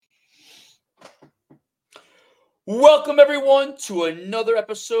Welcome, everyone, to another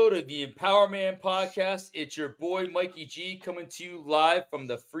episode of the EmpowerMAN podcast. It's your boy, Mikey G, coming to you live from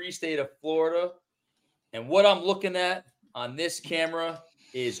the free state of Florida. And what I'm looking at on this camera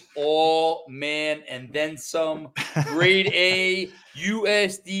is all man and then some grade A,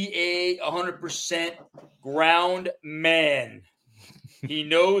 USDA, 100% ground man. He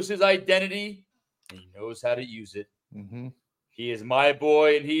knows his identity and he knows how to use it. Mm-hmm. He is my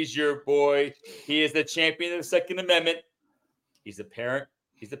boy, and he's your boy. He is the champion of the Second Amendment. He's the parent.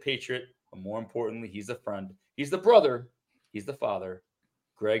 He's the patriot. But more importantly, he's the friend. He's the brother. He's the father.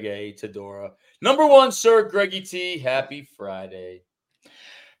 Greg A. Tedora. Number one, sir, Greggy T. Happy Friday.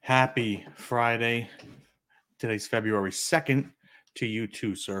 Happy Friday. Today's February 2nd to you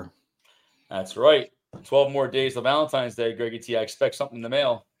too, sir. That's right. 12 more days of Valentine's Day, Greggy T. I expect something in the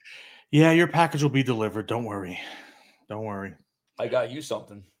mail. Yeah, your package will be delivered. Don't worry. Don't worry. I got you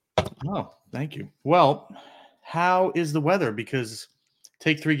something. Oh, thank you. Well, how is the weather? Because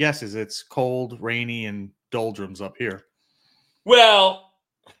take three guesses. It's cold, rainy, and doldrums up here. Well,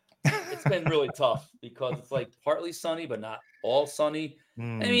 it's been really tough because it's like partly sunny, but not all sunny. I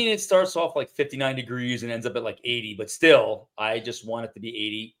mean, it starts off like 59 degrees and ends up at like 80, but still, I just want it to be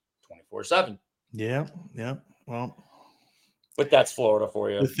 80 24/7. Yeah. Well, but that's Florida for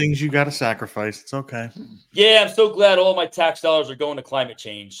you. The things you got to sacrifice. It's okay. Yeah, I'm so glad all my tax dollars are going to climate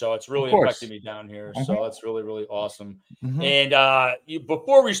change. So it's really affecting me down here. Mm-hmm. So that's really, really awesome. Mm-hmm. And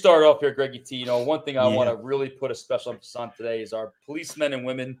before we start off here, Greggy T, one thing I want to really put a special emphasis on today is our policemen and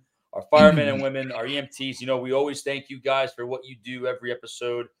women, our firemen and women, our EMTs. We always thank you guys for what you do every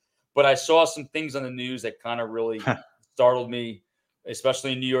episode. But I saw some things on the news that kind of really startled me,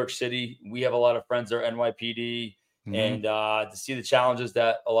 especially in New York City. We have a lot of friends there at NYPD. Mm-hmm. And to see the challenges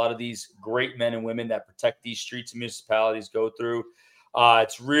that a lot of these great men and women that protect these streets and municipalities go through,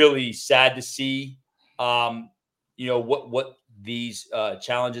 it's really sad to see, what these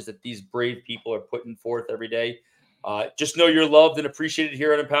challenges that these brave people are putting forth every day. Just know you're loved and appreciated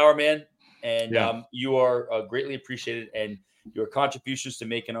here at EmpowerMAN, and you are greatly appreciated, and your contributions to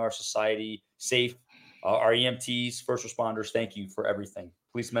making our society safe. Our EMTs, first responders, thank you for everything.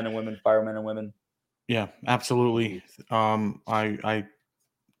 Policemen and women, firemen and women. Yeah, absolutely. I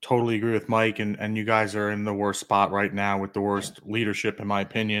totally agree with Mike, and you guys are in the worst spot right now with the worst leadership, in my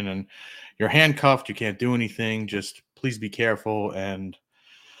opinion, and you're handcuffed. You can't do anything. Just please be careful and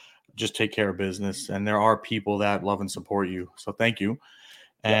just take care of business. And there are people that love and support you. So thank you.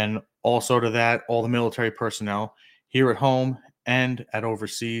 And also to that, all the military personnel here at home and at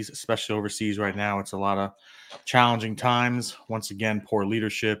overseas, especially overseas right now. It's a lot of challenging times. Once again, poor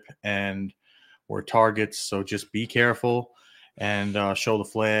leadership, and we're targets, so just be careful and show the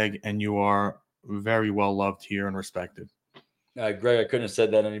flag, and you are very well loved here and respected. Greg, I couldn't have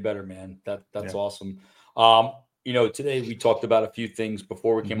said that any better, man. That's awesome. Today we talked about a few things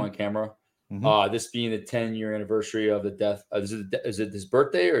before we came on camera. Mm-hmm. This being the 10-year anniversary of the death. Is it his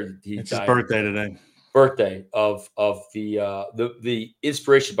birthday or it's his birthday today? Birthday of the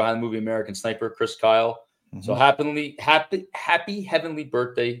inspiration behind the movie American Sniper, Chris Kyle. Mm-hmm. So happy heavenly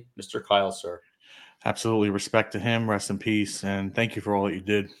birthday, Mr. Kyle, sir. Absolutely. Respect to him. Rest in peace. And thank you for all that you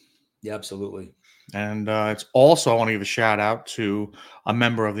did. Yeah, absolutely. And it's also, I want to give a shout out to a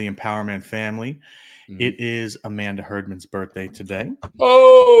member of the EmpowerMAN family. Mm-hmm. It is Amanda Herdman's birthday today.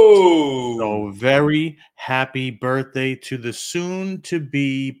 Oh! So very happy birthday to the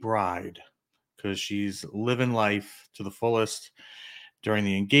soon-to-be bride, because she's living life to the fullest during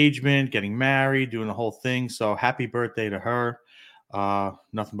the engagement, getting married, doing the whole thing. So happy birthday to her.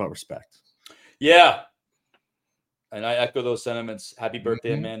 Nothing but respect. Yeah. And I echo those sentiments. Happy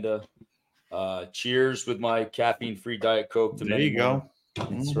birthday, Amanda. Cheers with my caffeine-free Diet Coke. There you go.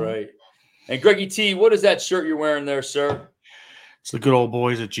 That's right. And Greggy T, what is that shirt you're wearing there, sir? It's the good old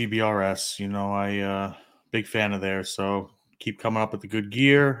boys at GBRS. I big fan of theirs. So keep coming up with the good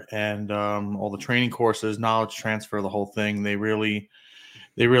gear and all the training courses, knowledge transfer, the whole thing. They really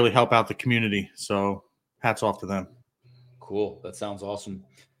help out the community. So hats off to them. Cool. That sounds awesome.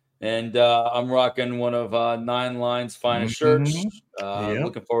 And I'm rocking one of Nine Line's finest shirts.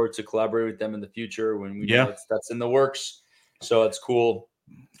 Looking forward to collaborating with them in the future when we know that's in the works. So it's cool.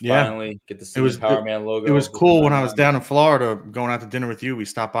 Finally get to see the EmpowerMAN logo. It was cool when I was down in Florida going out to dinner with you. We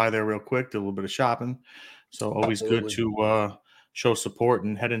stopped by there real quick, did a little bit of shopping. So always good to show support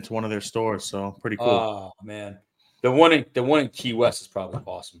and head into one of their stores. So pretty cool. Oh, man. The one in Key West is probably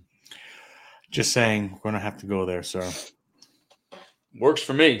awesome. Just saying, we're going to have to go there, sir. Works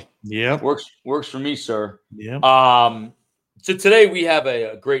for me. Yeah. Works for me, sir. Yeah. So today we have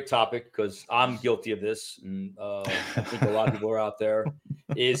a great topic because I'm guilty of this, and I think a lot of people are out there.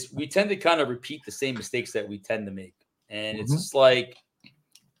 Is we tend to kind of repeat the same mistakes that we tend to make, and it's just like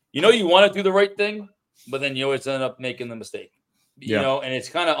you want to do the right thing, but then you always end up making the mistake. And it's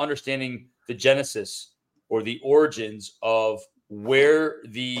kind of understanding the genesis or the origins of where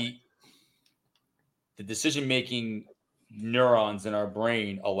the decision making neurons in our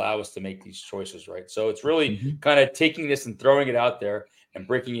brain allow us to make these choices, right? So it's really kind of taking this and throwing it out there and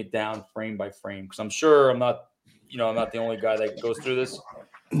breaking it down frame by frame. Because I'm sure I'm not the only guy that goes through this.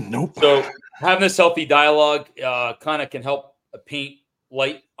 Nope. So having this healthy dialogue kind of can help paint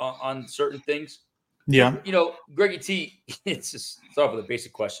light on certain things. Yeah. Greggy T, it's just start with a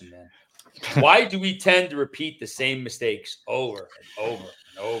basic question, man. Why do we tend to repeat the same mistakes over and over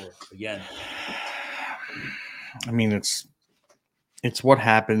and over again? I mean, it's what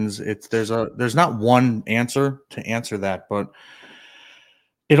happens. There's not one answer to answer that, but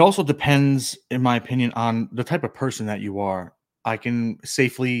it also depends, in my opinion, on the type of person that you are. I can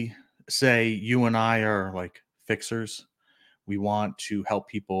safely say you and I are like fixers. We want to help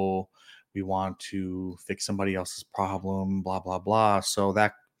people. We want to fix somebody else's problem, blah, blah, blah. So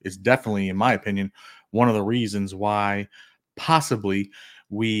that is definitely, in my opinion, one of the reasons why possibly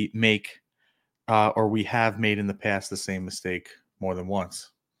we make or we have made in the past the same mistake more than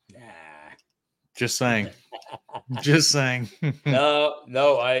once. Nah. Just saying. Just saying. No, you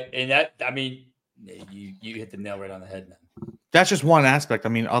hit the nail right on the head, man. That's just one aspect. I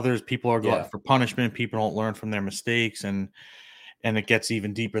mean, people are glutton for punishment. People don't learn from their mistakes, and it gets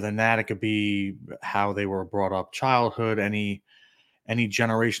even deeper than that. It could be how they were brought up, childhood, any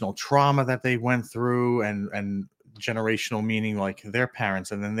generational trauma that they went through, and generational meaning like their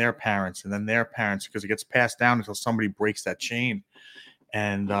parents and then their parents and then their parents, because it gets passed down until somebody breaks that chain.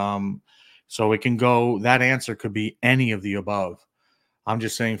 And so it can go, that answer could be any of the above. I'm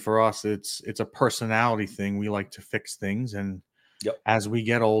just saying for us, it's a personality thing. We like to fix things. And as we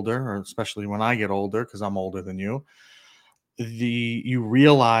get older, or especially when I get older, because I'm older than you, you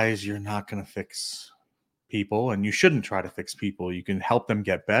realize you're not going to fix people, and you shouldn't try to fix people. You can help them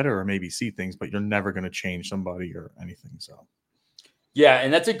get better or maybe see things, but you're never going to change somebody or anything. So, yeah.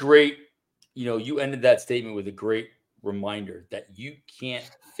 And that's a great, you ended that statement with a great reminder that you can't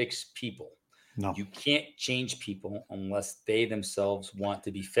fix people. No, you can't change people unless they themselves want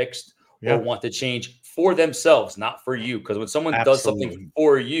to be fixed or want to change for themselves, not for you. Because when someone does something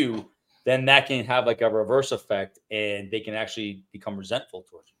for you, then that can have like a reverse effect, and they can actually become resentful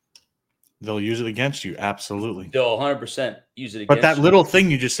towards you. They'll use it against you. Absolutely. They'll 100% use it against you. But that little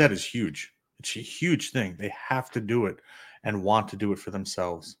thing you just said is huge. It's a huge thing. They have to do it and want to do it for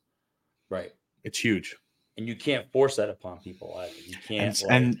themselves. Right. It's huge. And you can't force that upon people either. You can't.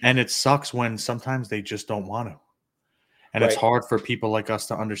 And it sucks when sometimes they just don't want to. And it's hard for people like us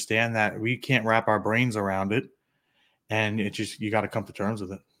to understand that we can't wrap our brains around it. And you got to come to terms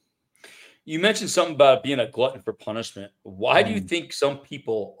with it. You mentioned something about being a glutton for punishment. Why do you think some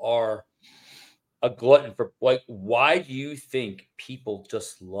people are a glutton for, why do you think people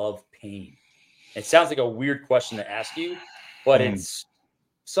just love pain? It sounds like a weird question to ask you, but it's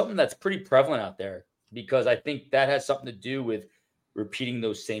something that's pretty prevalent out there, because I think that has something to do with repeating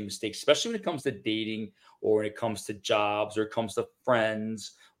those same mistakes, especially when it comes to dating, or when it comes to jobs, or it comes to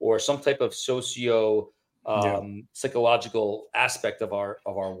friends, or some type of psychological aspect of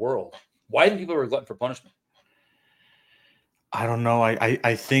our world. Why do people are glutton for punishment? I don't know.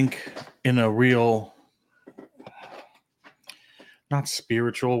 I think in a real, not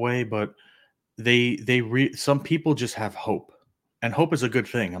spiritual way, but some people just have hope, and hope is a good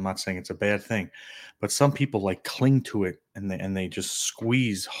thing. I'm not saying it's a bad thing, but some people like cling to it, and they just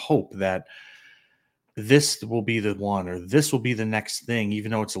squeeze hope that this will be the one, or this will be the next thing,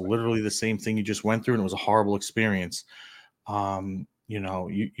 even though it's literally the same thing you just went through and it was a horrible experience.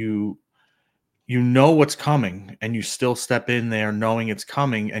 You know what's coming, and you still step in there knowing it's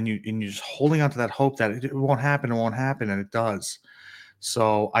coming, and you're just holding on to that hope that it won't happen, and it does.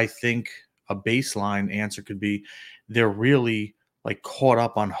 So I think a baseline answer could be they're really like caught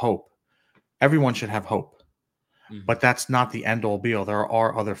up on hope. Everyone should have hope, but that's not the end all be all. There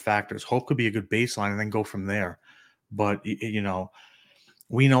are other factors. Hope could be a good baseline and then go from there. But we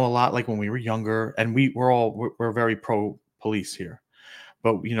know a lot, like when we were younger, and we're very pro police here.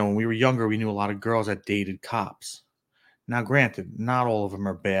 But, when we were younger, we knew a lot of girls that dated cops. Now, granted, not all of them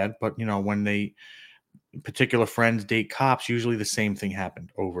are bad, but, when particular friends date cops, usually the same thing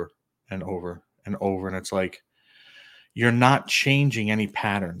happened over and over and over. And it's like, you're not changing any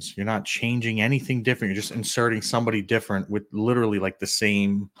patterns. You're not changing anything different. You're just inserting somebody different with literally like the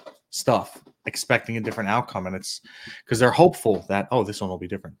same stuff. expecting a different outcome, and it's because they're hopeful that, oh, this one will be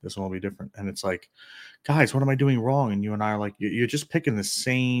different, and it's like, guys, what am I doing wrong? And you and I are like, you're just picking the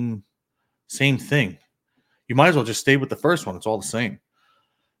same thing. You might as well just stay with the first one. It's all the same.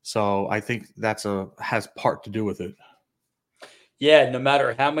 So I think has part to do with it. Yeah, no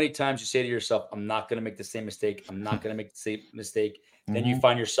matter how many times you say to yourself, I'm not going to make the same mistake, I'm not going to make the same mistake, then you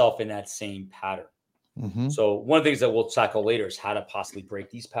find yourself in that same pattern. So one of the things that we'll tackle later is how to possibly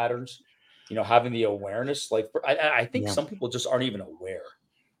break these patterns. Having the awareness. Like I think some people just aren't even aware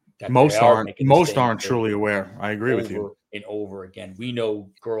that most they are making most aren't truly aware. I agree with you. Over and over again. We know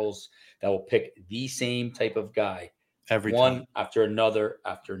girls that will pick the same type of guy every one time. after another,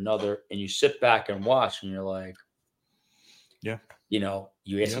 and you sit back and watch, and you're like, yeah,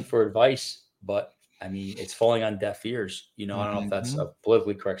 you asking for advice, but I mean, it's falling on deaf ears. I don't know if that's a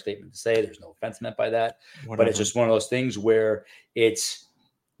politically correct statement to say. There's no offense meant by that. But it's just one of those things where it's,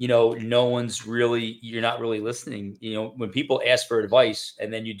 no one's really, you're not really listening. When people ask for advice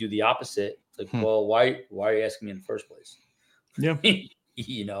and then you do the opposite, it's like, well, why are you asking me in the first place? Yeah. I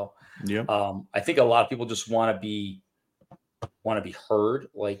think a lot of people just want to be heard.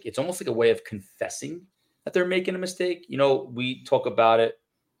 Like, it's almost like a way of confessing that they're making a mistake. We talk about it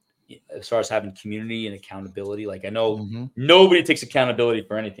as far as having community and accountability. Like, I know nobody takes accountability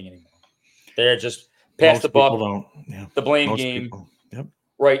for anything anymore. They're just pass the buck, the blame game. Yep.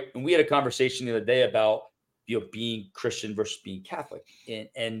 Right. And we had a conversation the other day about, being Christian versus being Catholic.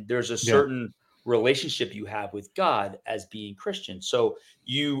 And there's a certain relationship you have with God as being Christian. So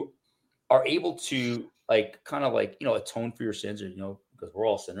you are able to atone for your sins, because we're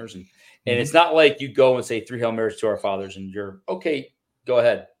all sinners. And it's not like you go and say 3 Hail Marys to our fathers and you're okay, go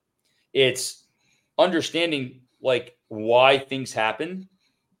ahead. It's understanding like why things happen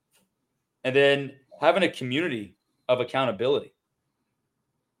and then having a community of accountability,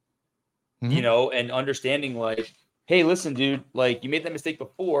 and understanding like, hey, listen, dude, like you made that mistake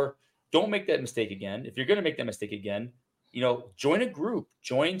before. Don't make that mistake again. If you're going to make that mistake again, join a group,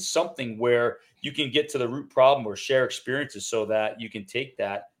 join something where you can get to the root problem or share experiences so that you can take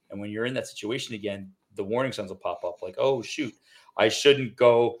that. And when you're in that situation again, the warning signs will pop up like, oh, shoot, I shouldn't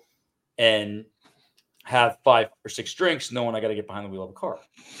go and have 5 or 6 drinks knowing I got to get behind the wheel of a car.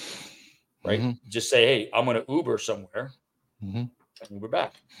 Right. Just say, hey, I'm going to Uber somewhere. And we're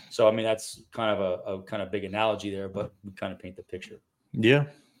back. So, I mean, that's kind of a kind of big analogy there, but we kind of paint the picture. Yeah.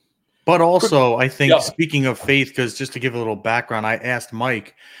 But also, I think, speaking of faith, because just to give a little background, I asked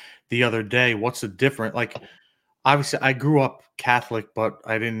Mike the other day, what's the difference? Like, obviously, I grew up Catholic, but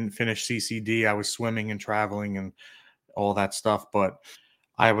I didn't finish CCD. I was swimming and traveling and all that stuff. But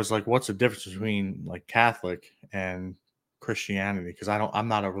I was like, what's the difference between like Catholic and Christianity? Because I'm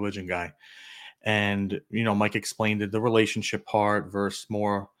not a religion guy. And, Mike explained the relationship part versus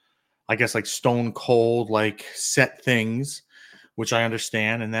more, I guess, like stone cold, like set things, which I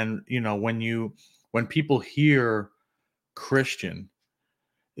understand. And then, when people hear Christian,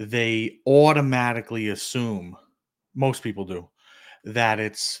 they automatically assume, most people do, that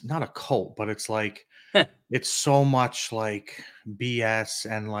it's not a cult, but it's like, it's so much like BS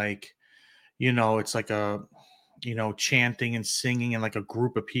and like, it's like a, chanting and singing and like a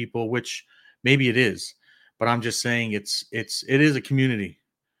group of people, which maybe it is, but I'm just saying it is a community.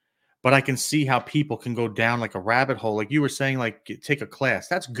 But I can see how people can go down like a rabbit hole. Like you were saying, like take a class.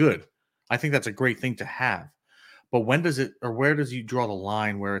 That's good. I think that's a great thing to have. But where does you draw the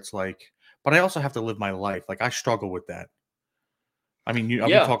line where it's like, but I also have to live my life. Like I struggle with that. I mean, we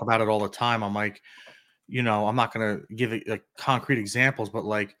talk about it all the time. I'm like, I'm not going to give it like concrete examples, but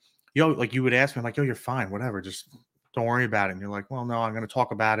like, like you would ask me, I'm like, you're fine, whatever. Just don't worry about it. And you're like, well, no, I'm going to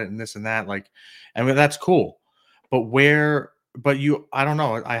talk about it and this and that. Like, and that's cool. But I don't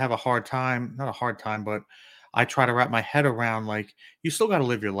know. I have a hard time, not a hard time, but I try to wrap my head around like, you still got to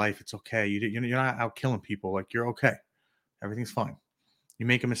live your life. It's okay. You're not out killing people. Like you're okay. Everything's fine. You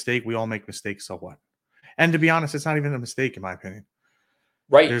make a mistake. We all make mistakes. So what? And to be honest, it's not even a mistake in my opinion.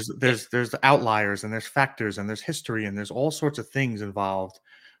 Right. There's the outliers and there's factors and there's history and there's all sorts of things involved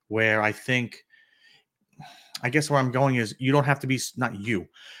where I guess where I'm going is you don't have to be, not you,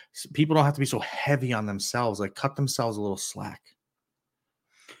 people don't have to be so heavy on themselves, like cut themselves a little slack.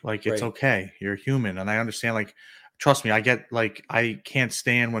 Like it's okay. You're human. And I understand, like, trust me, I get like, I can't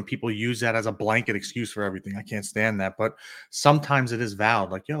stand when people use that as a blanket excuse for everything. I can't stand that. But sometimes it is valid.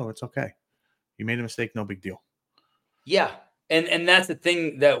 Like, yo, it's okay. You made a mistake. No big deal. Yeah. And that's the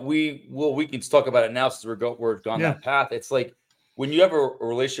thing that we can talk about it now since we're gone that path. It's like when you have a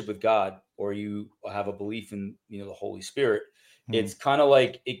relationship with God or you have a belief in, the Holy Spirit, It's kind of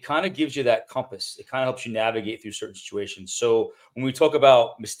like, it kind of gives you that compass. It kind of helps you navigate through certain situations. So when we talk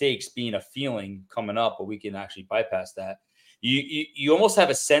about mistakes being a feeling coming up, but we can actually bypass that, you almost have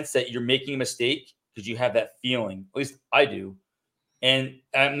a sense that you're making a mistake because you have that feeling. At least I do. And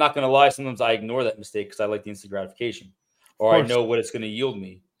I'm not going to lie, sometimes I ignore that mistake because I like the instant gratification, or I know what it's going to yield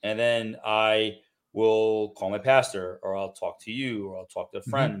me. And then I will call my pastor, or I'll talk to you, or I'll talk to a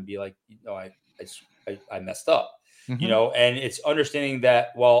friend and be like, I messed up, and it's understanding that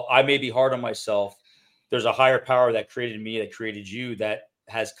while I may be hard on myself, there's a higher power that created me, that created you, that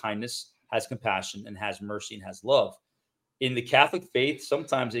has kindness, has compassion, and has mercy, and has love. In the Catholic faith,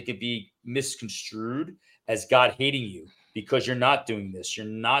 sometimes it can be misconstrued as God hating you because you're not doing this, you're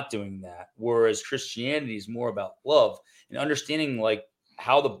not doing that. Whereas Christianity is more about love and understanding like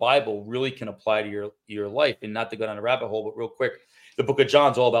how the Bible really can apply to your life. And not to go down a rabbit hole, but real quick, the book of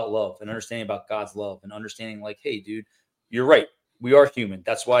John's all about love and understanding about God's love and understanding like, hey, dude, you're right. We are human.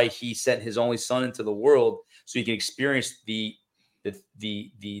 That's why he sent his only son into the world so he can experience the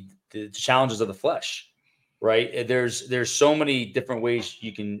challenges of the flesh. Right. There's so many different ways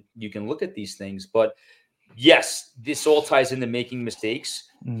you can look at these things. But yes, this all ties into making mistakes.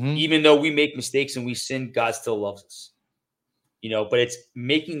 Even though we make mistakes and we sin, God still loves us. But it's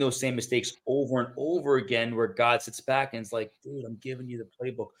making those same mistakes over and over again where God sits back and is like, dude, I'm giving you the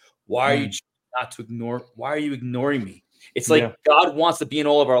playbook. Why are you not to ignore? Why are you ignoring me? It's like God wants to be in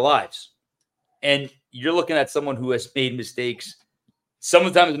all of our lives. And you're looking at someone who has made mistakes,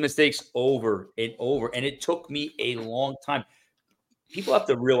 sometimes mistakes over and over. And it took me a long time. People have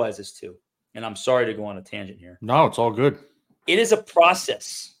to realize this too. And I'm sorry to go on a tangent here. No, it's all good. It is a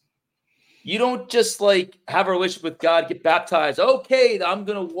process. You don't just like have a relationship with God, get baptized. Okay, I'm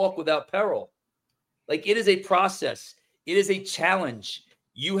going to walk without peril. Like it is a process. It is a challenge.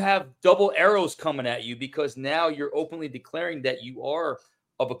 You have double arrows coming at you because now you're openly declaring that you are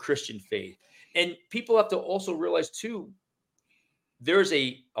of a Christian faith. And people have to also realize too, there's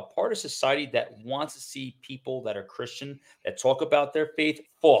a part of society that wants to see people that are Christian, that talk about their faith,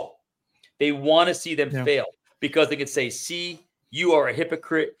 fall. They want to see them fail because they can say, see, you are a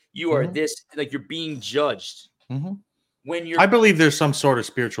hypocrite. You are this, like you're being judged. When you're, I believe there's some sort of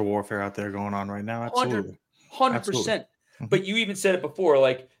spiritual warfare out there going on right now. Absolutely. 100%. But you even said it before,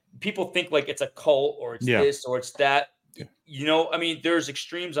 like people think like it's a cult or it's this or it's that. I mean, there's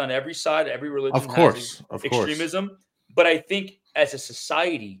extremes on every side. Every religion has extremism. But I think as a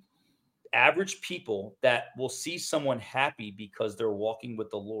society, average people that will see someone happy because they're walking with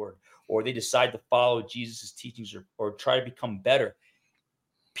the Lord, or they decide to follow Jesus' teachings, or try to become better.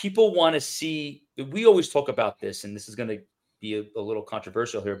 People want to see, we always talk about this, and this is going to be a little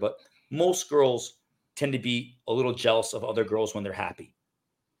controversial here, but most girls tend to be a little jealous of other girls when they're happy.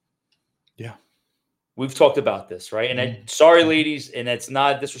 Yeah. We've talked about this, right? And sorry, ladies, and it's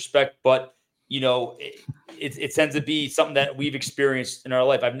not disrespect, but it tends to be something that we've experienced in our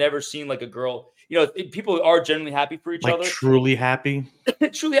life. I've never seen like a girl, people are generally happy for each other. Truly happy.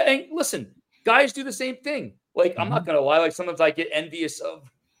 Truly. And listen, guys do the same thing. Like, I'm not going to lie. Like sometimes I get envious of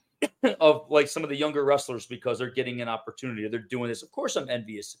like some of the younger wrestlers because they're getting an opportunity or they're doing this. Of course I'm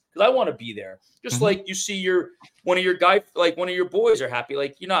envious because I want to be there. Just like you see one of your boys are happy.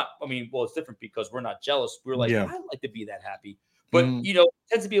 Like you're not, I mean, well, it's different because we're not jealous. We're like, I'd like to be that happy. But, it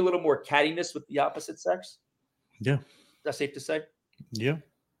tends to be a little more cattiness with the opposite sex. Yeah. Is that safe to say? Yeah.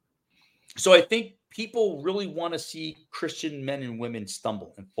 So I think people really want to see Christian men and women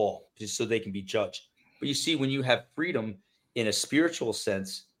stumble and fall just so they can be judged. But you see, when you have freedom in a spiritual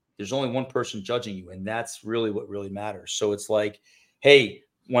sense, there's only one person judging you. And that's really what really matters. So it's like, hey,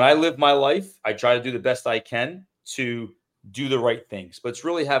 when I live my life, I try to do the best I can to do the right things. But it's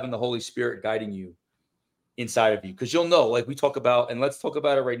really having the Holy Spirit guiding you inside of you, because you'll know, like we talk about, and let's talk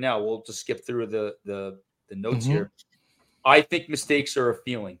about it right now. We'll just skip through the notes here. I think mistakes are a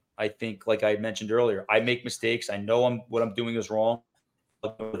feeling. I think, like I mentioned earlier, I make mistakes. I know what I'm doing is wrong.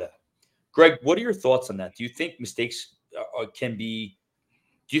 I'll do that. Greg, what are your thoughts on that? Do you think mistakes can be?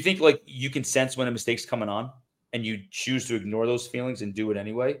 Do you think like you can sense when a mistake's coming on, and you choose to ignore those feelings and do it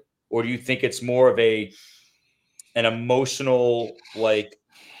anyway, or do you think it's more of an emotional,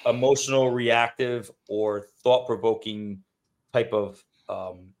 reactive, or thought-provoking type of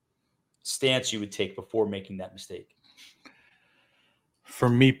stance you would take before making that mistake? For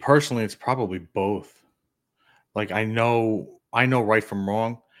me personally, it's probably both. Like I know right from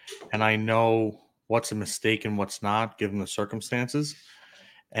wrong, and I know what's a mistake and what's not, given the circumstances.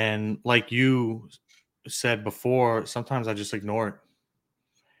 And like you said before, sometimes I just ignore it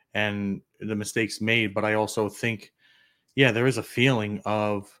and the mistakes made. But I also think, there is a feeling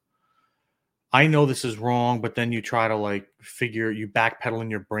of I know this is wrong, but then you try to like you backpedal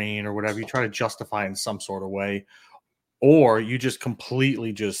in your brain or whatever. You try to justify it in some sort of way, or you just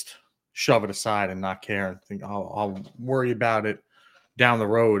completely just shove it aside and not care and think, I'll worry about it down the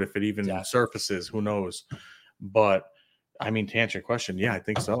road if it even surfaces. Who knows? But I mean, to answer your question, yeah, I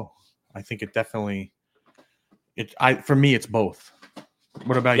think so. I think it definitely. For me, it's both.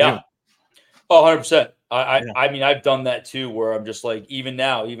 What about you? Oh, 100%. I mean, I've done that too, where I'm just like, even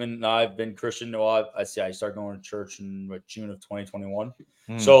now, I've been Christian. I started going to church in June of 2021.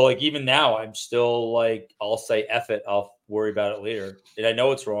 So like, even now, I'm still like, I'll say, F it. I'll worry about it later. And I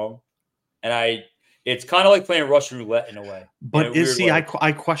know it's wrong. And it's kind of like playing Russian roulette in a way. But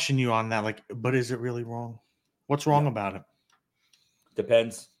I question you on that. Like, but is it really wrong? What's wrong about it?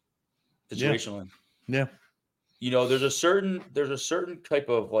 Depends situationally. Yeah. There's a certain type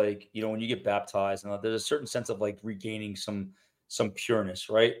of like, when you get baptized, and there's a certain sense of like regaining some pureness,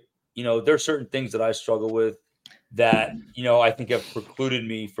 right? There's certain things that I struggle with that, I think have precluded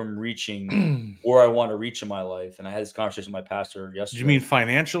me from reaching where I want to reach in my life. And I had this conversation with my pastor yesterday. Do you mean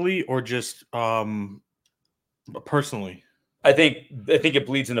financially or just personally? I think it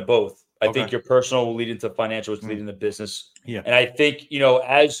bleeds into both. I think your personal will lead into financial, which lead into business. Yeah. And I think,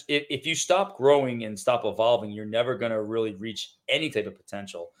 if you stop growing and stop evolving, you're never going to really reach any type of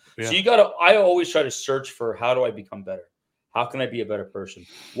potential. Yeah. So I always try to search for, how do I become better? How can I be a better person?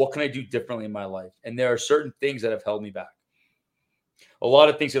 What can I do differently in my life? And there are certain things that have held me back. A lot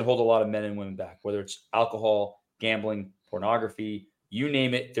of things can hold a lot of men and women back, whether it's alcohol, gambling, pornography, you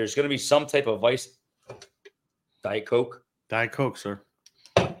name it. There's going to be some type of vice. Diet Coke, sir.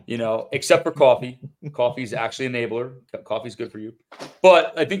 Except for coffee. Coffee is actually an enabler. Coffee is good for you.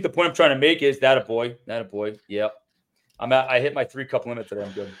 But I think the point I'm trying to make is that a boy. Yep. I hit my 3-cup limit today.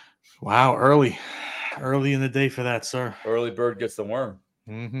 I'm good. Wow. Early in the day for that, sir. Early bird gets the worm.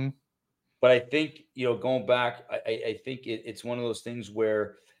 Mm-hmm. But I think, going back, I think it's one of those things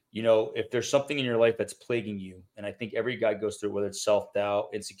where, if there's something in your life that's plaguing you, and I think every guy goes through it, whether it's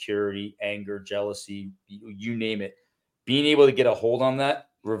self-doubt, insecurity, anger, jealousy, you name it, being able to get a hold on that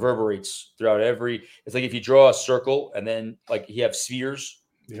reverberates throughout it's like if you draw a circle and then like you have spheres,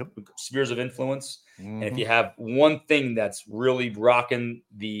 spheres of influence. And if you have one thing that's really rocking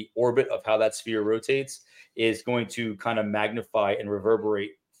the orbit of how that sphere rotates, is going to kind of magnify and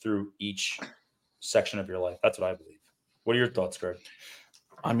reverberate through each section of your life. That's what I believe. What are your thoughts, Greg?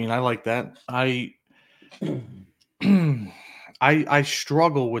 I mean, I like that. I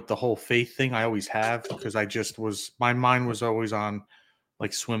struggle with the whole faith thing. I always have, because my mind was always on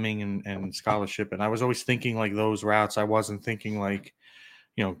like swimming and scholarship. And I was always thinking like those routes. I wasn't thinking like,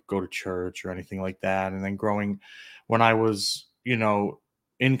 go to church or anything like that. And then when I was,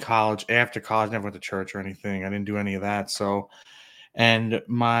 in college, after college, never went to church or anything. I didn't do any of that. So, and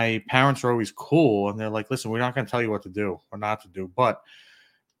my parents were always cool. And they're like, listen, we're not going to tell you what to do or not to do, but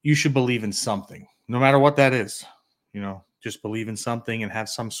you should believe in something, no matter what that is. Just believe in something and have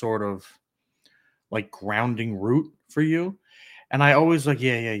some sort of like grounding root for you. And I always like,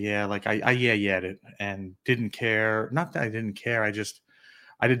 yeah. Like I it and didn't care. Not that I didn't care. I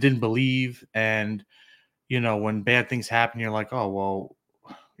didn't believe. And, when bad things happen, you're like, oh, well,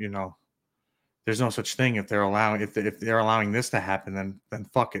 there's no such thing. If they're allowing this to happen, then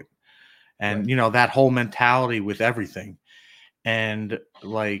fuck it. And, that whole mentality with everything. And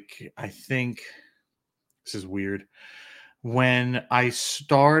like, I think this is weird. When I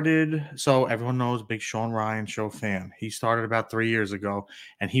started, so everyone knows Big Sean Ryan show fan. He started about 3 years ago,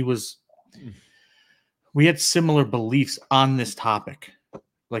 and we had similar beliefs on this topic.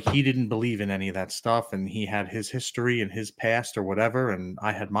 Like, he didn't believe in any of that stuff, and he had his history and his past or whatever, and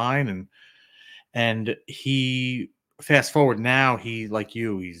I had mine, and he, fast forward now, he, like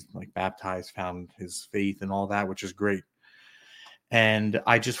you, he's like baptized, found his faith and all that, which is great. And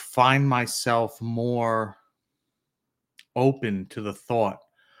I just find myself more open to the thought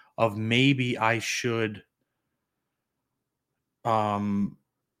of maybe I should look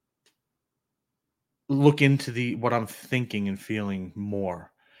into what I'm thinking and feeling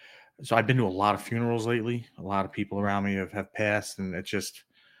more. So I've been to a lot of funerals lately. A lot of people around me have passed, and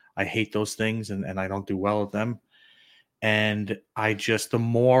I hate those things, and I don't do well at them. And the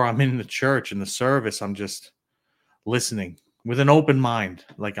more I'm in the church and the service, I'm just listening with an open mind.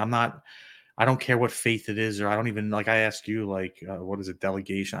 Like I don't care what faith it is, or I don't even, like, I ask you, like, what is it,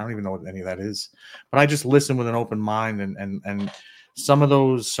 delegation? I don't even know what any of that is, but I just listen with an open mind. And some of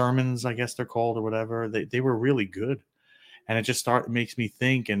those sermons, I guess they're called or whatever, they were really good. And it just makes me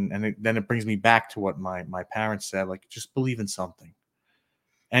think. And then it brings me back to what my parents said, like, just believe in something,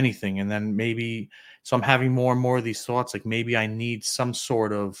 anything. And then so I'm having more and more of these thoughts, like maybe I need some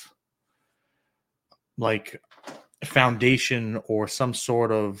sort of like foundation or some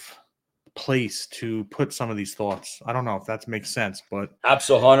sort of place to put some of these thoughts. I don't know if that makes sense, but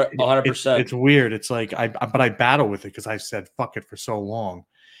Absolutely, 100%. it's weird. It's like I battle with it because I said fuck it for so long,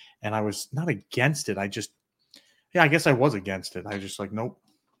 and I was not against it. I guess I was against it. I just like nope,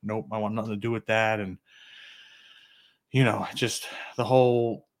 I want nothing to do with that, and just the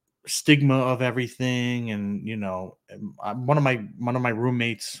whole stigma of everything. And one of my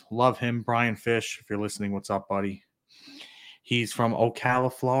roommates, love him, Brian Fish. If you're listening, what's up, buddy? He's from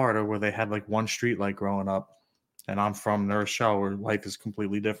Ocala, Florida, where they had like one street light growing up. And I'm from New Rochelle, where life is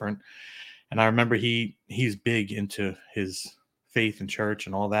completely different. And I remember he's big into his faith and church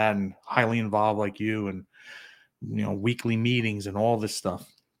and all that, and highly involved like you, and weekly meetings and all this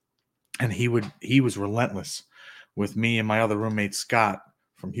stuff. And he was relentless with me and my other roommate Scott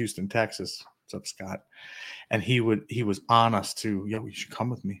from Houston, Texas. What's up, Scott? And he was on us too. Yeah, you should come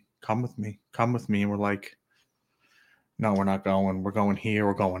with me. And we're like, no, we're not going. We're going here.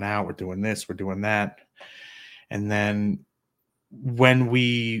 We're going out. We're doing this. We're doing that. And then when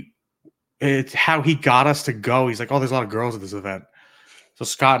it's how he got us to go. He's like, oh, there's a lot of girls at this event. So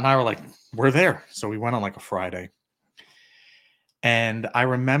Scott and I were like, we're there. So we went on like a Friday. And I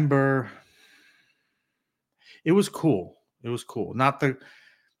remember it was cool. We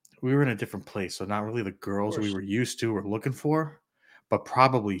were in a different place. So not really the girls we were used to or looking for, but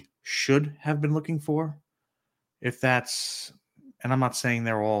probably should have been looking for. And I'm not saying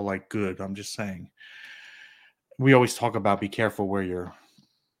they're all like good. I'm just saying we always talk about be careful where you're,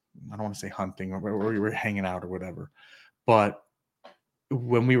 I don't want to say hunting or where you were hanging out or whatever. But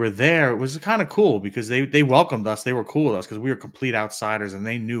when we were there, it was kind of cool because they welcomed us. They were cool with us because we were complete outsiders and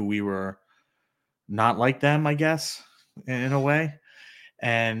they knew we were not like them, I guess, in a way.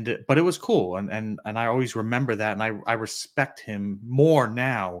 But it was cool. And I always remember that. And I respect him more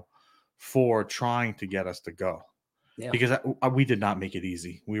now for trying to get us to go. Yeah. Because we did not make it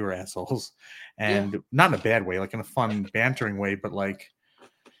easy. We were assholes, and not in a bad way, like in a fun, bantering way, but like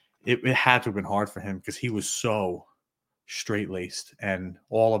it had to have been hard for him because he was so straight-laced and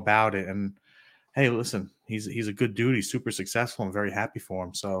all about it. And hey, listen, he's a good dude. He's super successful. I'm very happy for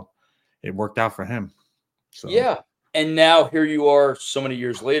him. So it worked out for him. So yeah. And now here you are so many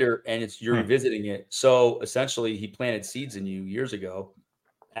years later, and you're revisiting it. So essentially, he planted seeds in you years ago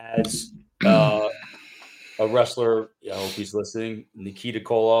as a wrestler. I hope he's listening. Nikita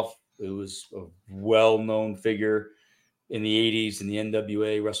Koloff, who was a well-known figure in the 80s in the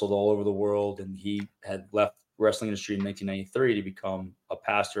NWA, wrestled all over the world, and he had left wrestling industry in 1993 to become a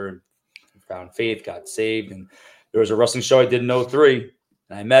pastor and found faith, got saved. And there was a wrestling show I did in 03,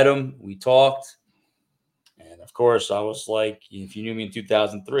 and I met him. We talked. And of course, I was like, if you knew me in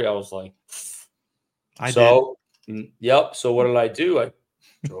 2003, I was like, yep. So what did I do? I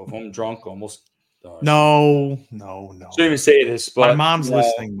drove home drunk, almost. No. Shouldn't even say this, but my mom's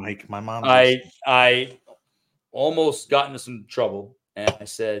listening, Mike. My mom's listening. I almost got into some trouble, and I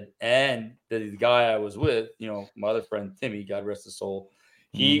said, and the guy I was with, my other friend Timmy, God rest his soul,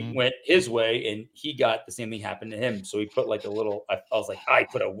 he went his way, and he got the same thing happened to him. So he put like a little. I was like, I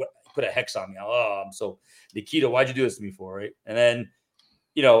put a hex on me. Oh, I'm so Nikita, why'd you do this to me for? Right, and then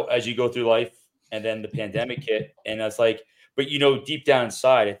as you go through life, and then the pandemic hit, and I was like. But, deep down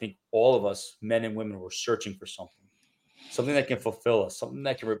inside, I think all of us, men and women, were searching for something that can fulfill us, something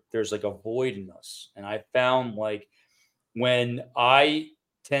that there's like a void in us. And I found like when I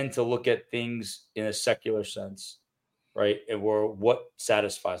tend to look at things in a secular sense, right? Or what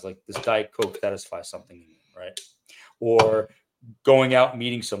satisfies, like this Diet Coke satisfies something in me, right? Or going out,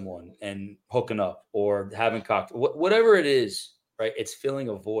 meeting someone and hooking up or having cocktail, whatever it is, right? It's filling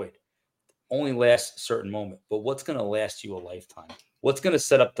a void. Only lasts a certain moment, but what's going to last you a lifetime? What's going to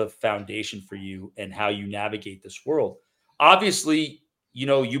set up the foundation for you and how you navigate this world? Obviously,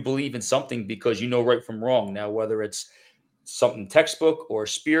 you believe in something because you know right from wrong. Now, whether it's something textbook or a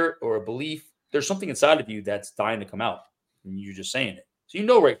spirit or a belief, there's something inside of you that's dying to come out, and you're just saying it. So you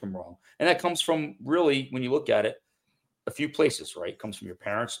know right from wrong, and that comes from really, when you look at it, a few places. Right, it comes from your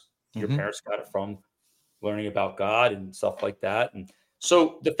parents. Your parents got it from learning about God and stuff like that, and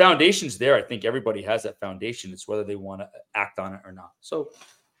so the foundation's there. I think everybody has that foundation. It's whether they want to act on it or not. So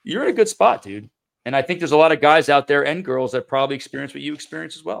you're in a good spot, dude. And I think there's a lot of guys out there and girls that probably experience what you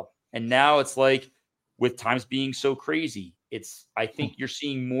experience as well. And now it's like with times being so crazy, I think you're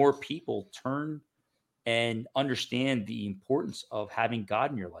seeing more people turn and understand the importance of having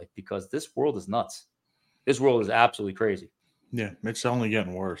God in your life because this world is nuts. This world is absolutely crazy. Yeah, it's only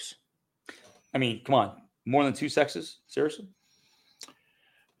getting worse. I mean, come on. More than two sexes? Seriously?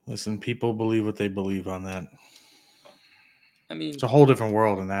 Listen, people believe what they believe on that. I mean, it's a whole different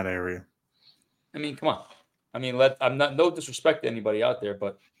world in that area. I mean, come on. I mean, I'm not no disrespect to anybody out there,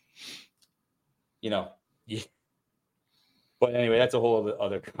 but yeah. But anyway, that's a whole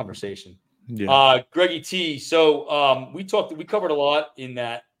other conversation. Yeah. Greggy T. So we covered a lot in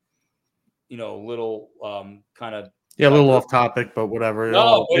that, little kind of Yeah, a little off topic, but whatever.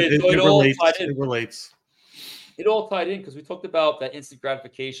 No, but it It all relates. tied in. It relates. It all tied in because we talked about that instant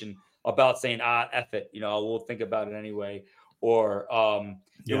gratification about saying, F it, we'll think about it anyway. Or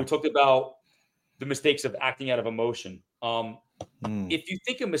we talked about the mistakes of acting out of emotion. If you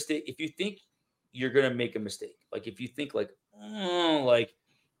think you're gonna make a mistake, like if you think like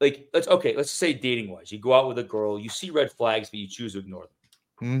let's say dating wise, you go out with a girl, you see red flags, but you choose to ignore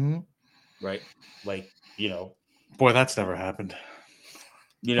them. Mm-hmm. Right? Like, boy, that's never happened.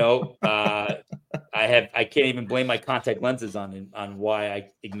 I can't even blame my contact lenses on why I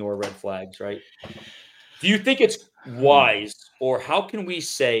ignore red flags, right? Do you think it's wise, or how can we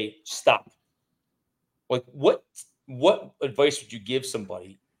say stop? Like what advice would you give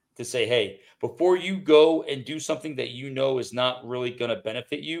somebody to say, hey, before you go and do something that is not really going to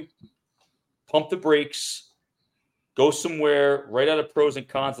benefit you, pump the brakes, go somewhere, write out a pros and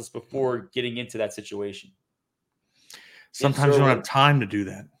cons list before getting into that situation? Sometimes you don't have time to do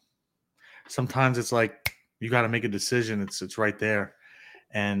that. Sometimes it's like you got to make a decision. It's right there,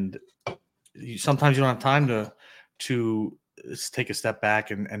 and sometimes you don't have time to take a step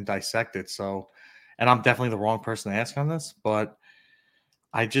back and dissect it. So, and I'm definitely the wrong person to ask on this, but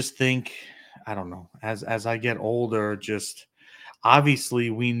I just think, I don't know, as I get older, just obviously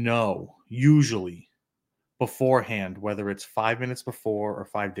we know usually beforehand, whether it's 5 minutes before or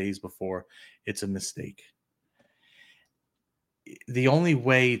 5 days before, it's a mistake. The only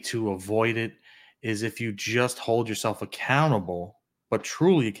way to avoid it is if you just hold yourself accountable, but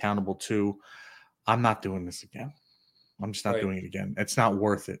truly accountable to, I'm not doing this again. I'm just not doing it again. It's not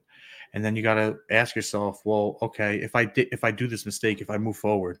worth it. And then you got to ask yourself, well, okay, if I do this mistake, if I move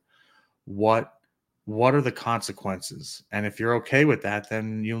forward, what are the consequences? And if you're okay with that,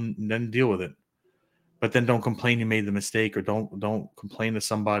 then then deal with it. But then don't complain you made the mistake, or don't complain to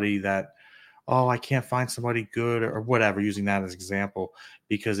somebody that, oh, I can't find somebody good or whatever, using that as an example,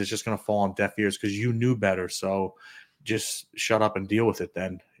 because it's just going to fall on deaf ears because you knew better. So just shut up and deal with it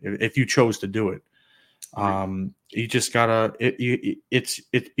then, if you chose to do it. You just gotta,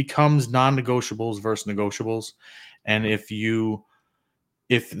 it becomes non-negotiables versus negotiables. And if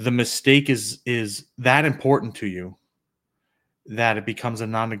the mistake is that important to you that it becomes a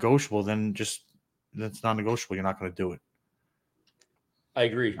non-negotiable, then just, that's non-negotiable. You're not going to do it. I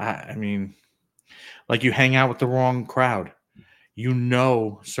agree. I mean, like you hang out with the wrong crowd,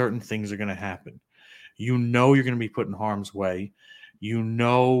 certain things are going to happen. You're going to be put in harm's way.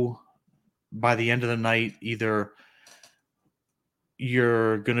 By the end of the night, either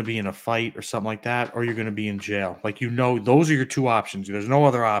you're going to be in a fight or something like that, or you're going to be in jail. Like, those are your two options. There's no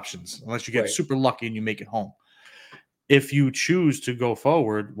other options unless you get super lucky and you make it home. If you choose to go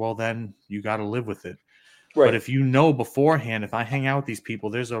forward, well, then you got to live with it. Right. But if you know beforehand, if I hang out with these people,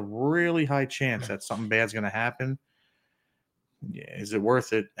 there's a really high chance that something bad's going to happen. Is it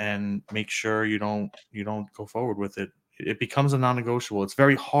worth it? And make sure you don't go forward with it. It becomes a non-negotiable. It's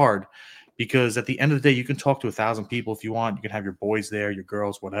very hard because at the end of the day, you can talk to 1,000 people if you want. You can have your boys there, your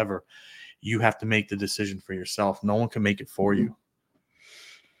girls, whatever. You have to make the decision for yourself. No one can make it for you.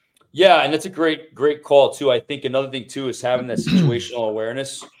 Yeah, and that's a great call too. I think another thing too is having that situational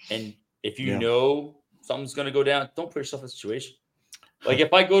awareness. And if you know something's going to go down, don't put yourself in a situation. Like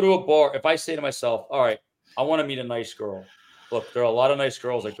if I go to a bar, if I say to myself, all right, I want to meet a nice girl. Look, there are a lot of nice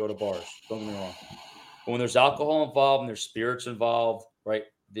girls that go to bars. Don't get me wrong. But when there's alcohol involved and there's spirits involved, right,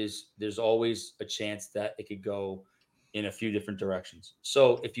 there's always a chance that it could go in a few different directions.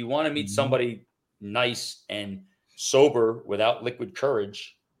 So if you want to meet somebody nice and sober without liquid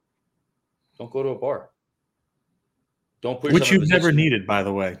courage, don't go to a bar. Don't put yourself Which you've never needed, by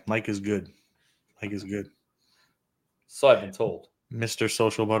the way. Mike is good. Mike is good. So I've been told. Mr.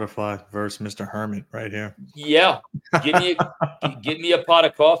 Social Butterfly versus Mr. Hermit right here. Yeah. Give me a pot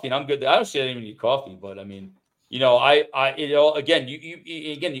of coffee and I'm good. I don't say I don't even need coffee, but I mean, again,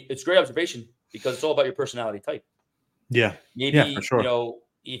 it's great observation because it's all about your personality type. Yeah. Maybe, for sure.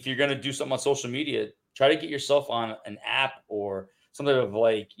 If you're going to do something on social media, try to get yourself on an app or some sort of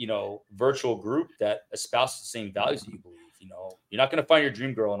virtual group that espouses the same values that you believe. You're not going to find your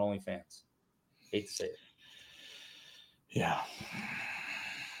dream girl on OnlyFans. Hate to say it. Yeah.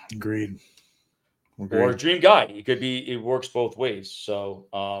 Agreed. Or a dream guy. It works both ways. So,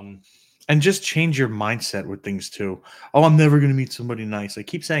 and just change your mindset with things too. Oh, I'm never going to meet somebody nice. I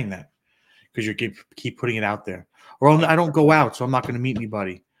keep saying that because you keep putting it out there. Or I don't go out, so I'm not going to meet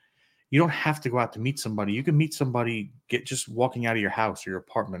anybody. You don't have to go out to meet somebody. You can meet somebody just walking out of your house or your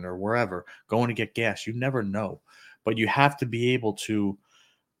apartment or wherever, going to get gas. You never know. But you have to be able to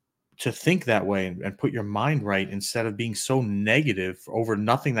think that way and put your mind right instead of being so negative over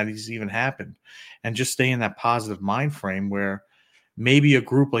nothing that has even happened, and just stay in that positive mind frame where maybe a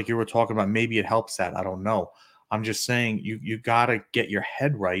group like you were talking about, maybe it helps that. I don't know. I'm just saying you got to get your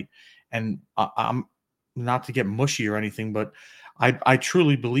head right. And I'm not to get mushy or anything, but I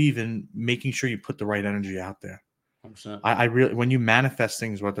truly believe in making sure you put the right energy out there. 100%. I really, when you manifest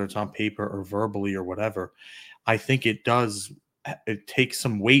things, whether it's on paper or verbally or whatever, I think it takes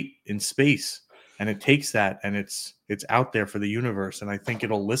some weight in space, and it takes that, and it's out there for the universe. And I think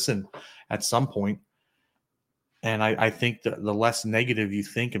it'll listen at some point. And I think that the less negative you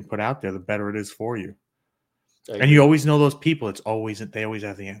think and put out there, the better it is for you. And you always know those people. They always have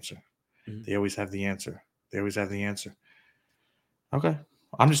the answer. Mm-hmm. They always have the answer. They always have the answer. Okay.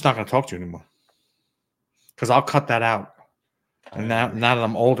 I'm just not going to talk to you anymore, because I'll cut that out. And now that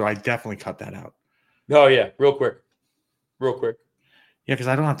I'm older, I definitely cut that out. Oh yeah. Real quick. Yeah. Because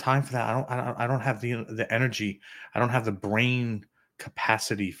I don't have time for that. I don't have the energy. I don't have the brain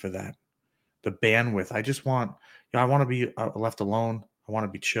capacity for that. The bandwidth. I just want, I want to be left alone. I want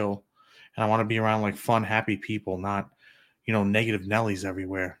to be chill, and I want to be around like fun, happy people, not, negative Nellies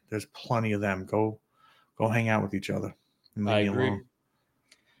everywhere. There's plenty of them. Go hang out with each other. And leave me alone.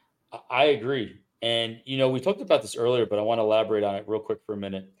 I agree. And, we talked about this earlier, but I want to elaborate on it real quick for a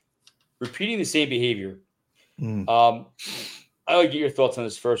minute. Repeating the same behavior. I would get your thoughts on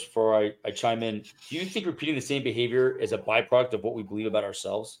this first before I chime in. Do you think repeating the same behavior is a byproduct of what we believe about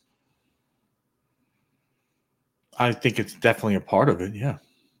ourselves? I think it's definitely a part of it, yeah.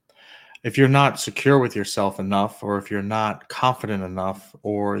 If you're not secure with yourself enough, or if you're not confident enough,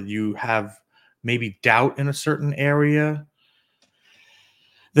 or you have maybe doubt in a certain area,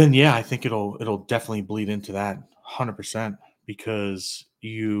 then yeah, I think it'll definitely bleed into that 100%, because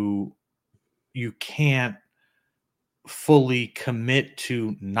you can't fully commit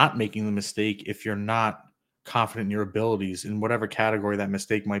to not making the mistake if you're not confident in your abilities in whatever category that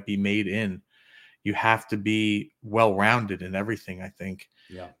mistake might be made in. You have to be well-rounded in everything, I think,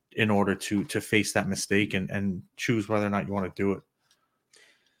 in order to face that mistake and choose whether or not you want to do it.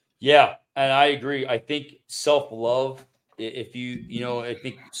 Yeah, and I agree. I think self-love, I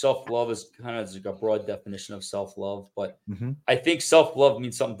think self-love is kind of like a broad definition of self-love, but I think self-love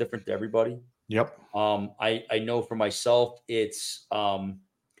means something different to everybody. Yep. I know for myself, it's my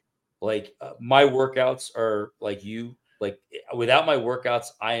workouts are like you. Like without my workouts,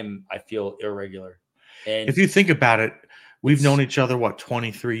 I feel irregular. And if you think about it, we've known each other,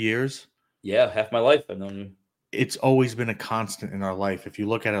 23 years? Yeah, half my life I've known you. It's always been a constant in our life. If you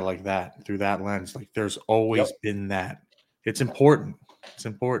look at it like that, through that lens, like there's always been that. It's important. It's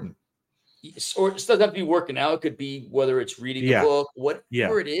important. Or it doesn't have to be working out. It could be whether it's reading a book,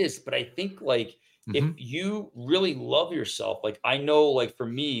 whatever it is. But I think if you really love yourself, I know, for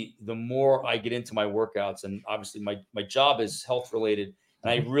me, the more I get into my workouts, and obviously my job is health related,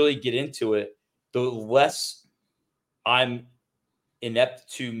 and I really get into it, the less I'm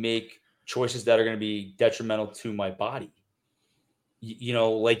inept to make choices that are going to be detrimental to my body.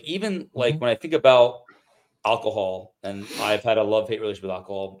 Even when I think about alcohol, and I've had a love-hate relationship with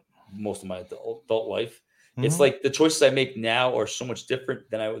alcohol most of my adult life. It's like the choices I make now are so much different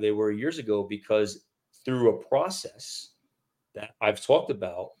than they were years ago, because through a process that I've talked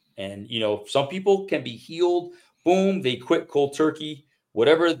about, and some people can be healed, boom, they quit cold turkey,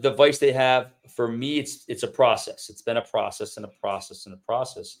 whatever the vice they have. For me, it's a process. It's been a process and a process and a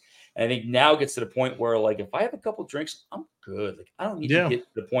process. And I think now it gets to the point where, if I have a couple drinks, I'm good. I don't need to get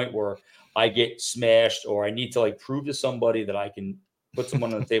to the point where I get smashed, or I need to prove to somebody that I can put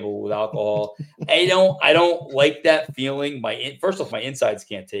someone on the table with alcohol. I don't like that feeling. First off, my insides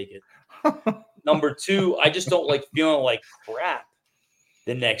can't take it. Number two, I just don't like feeling like crap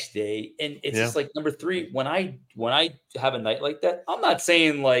the next day. And it's just number three, when I have a night like that, I'm not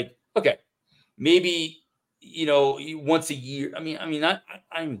saying okay, maybe, once a year. I can't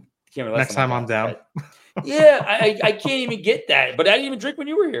remember. Next time I'm down. Yeah, I can't even get that. But I didn't even drink when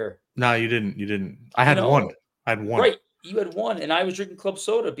you were here. No, you didn't. I had one. Right. You had one, and I was drinking club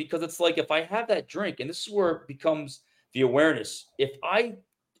soda, because it's if I have that drink, and this is where it becomes the awareness. If I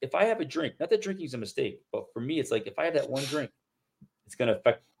have a drink, not that drinking is a mistake, but for me, it's if I have that one drink, it's going to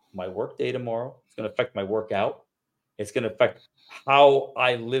affect my work day tomorrow. It's going to affect my workout. It's going to affect how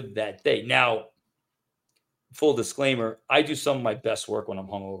I live that day. Now, full disclaimer, I do some of my best work when I'm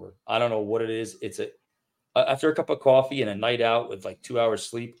hungover. I don't know what it is. after a cup of coffee and a night out with like 2 hours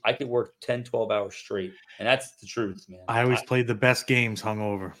sleep, I could work 10, 12 hours straight. And that's the truth, man. I always played the best games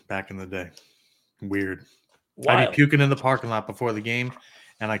hungover back in the day. Weird. I'd Wild. be puking in the parking lot before the game,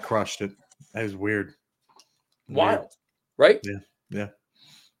 and I crushed it. That was weird. Wild, right? Yeah, yeah.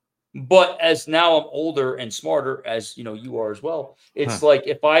 But as now I'm older and smarter, as you know, you are as well. It's like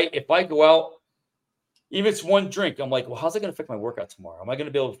if I go out, even if it's one drink, I'm like, well, how's it going to affect my workout tomorrow? Am I going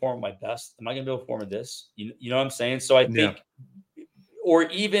to be able to perform my best? Am I going to be able to perform at this? You know what I'm saying? So I think, or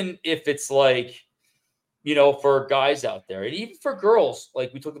even if it's like, you know, for guys out there, and even for girls,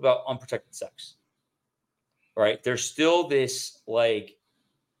 like we talked about unprotected sex, right? There's still this like,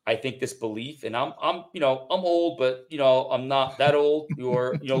 I think this belief, and I'm I'm old, but I'm not that old.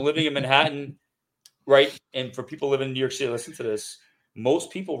 You're living in Manhattan, right? And for people living in New York City, listen to this. Most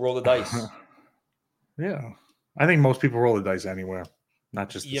people roll the dice. Yeah, I think most people roll the dice anywhere, not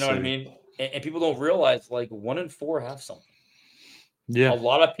just the You know what I city. mean? And people don't realize like 1 in 4 have something. Yeah, A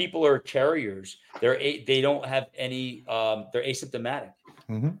lot of people are carriers. They don't have any. They're asymptomatic.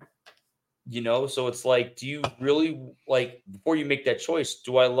 So it's like, do you really like before you make that choice?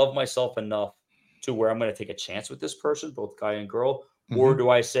 Do I love myself enough to where I'm going to take a chance with this person, both guy and girl, or do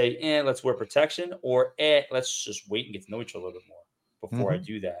I say, let's wear protection, or let's just wait and get to know each other a little bit more before I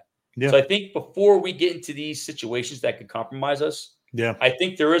do that? Yeah. So I think before we get into these situations that could compromise us, yeah, I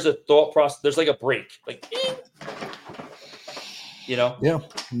think there is a thought process. There's like a break, like, yeah,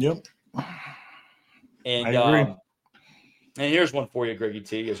 yep. And I agree. and here's one for you, Greggy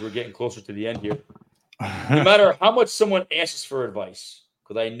T, as we're getting closer to the end here. No matter how much someone asks for advice,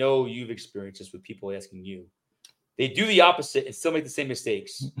 because I know you've experienced this with people asking you, they do the opposite and still make the same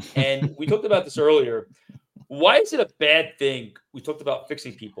mistakes. And we talked about this earlier. Why is it a bad thing? We talked about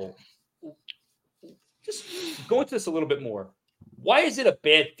fixing people. Just go into this a little bit more. Why is it a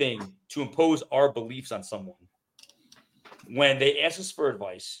bad thing to impose our beliefs on someone when they ask us for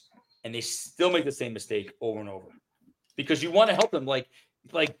advice and they still make the same mistake over and over? Because you want to help them, like,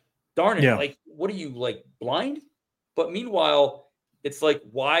 darn it, like, what are you, like, blind? But meanwhile, it's like,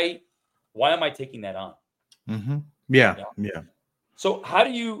 why am I taking that on? Yeah. So how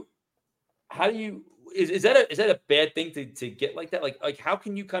do you is that a bad thing to get like that? Like how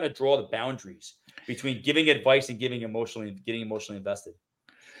can you kind of draw the boundaries between giving advice and getting emotionally invested?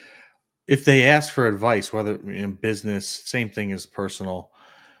 If they ask for advice, whether in business, same thing as personal,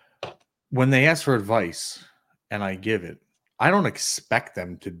 when they ask for advice and I give it, I don't expect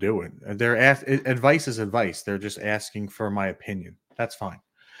them to do it. Advice is advice. They're just asking for my opinion. That's fine.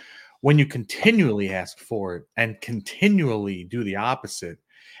 When you continually ask for it and continually do the opposite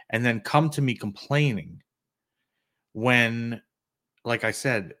and then come to me complaining when, like I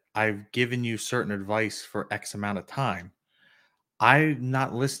said, I've given you certain advice for X amount of time, I'm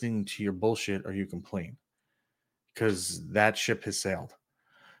not listening to your bullshit or you complain because that ship has sailed.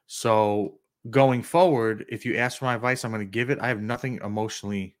 So going forward, if you ask for my advice, I'm going to give it. I have nothing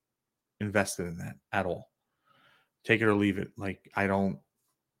emotionally invested in that at all. Take it or leave it. Like,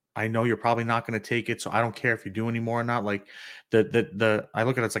 I know you're probably not going to take it, so I don't care if you do anymore or not. Like I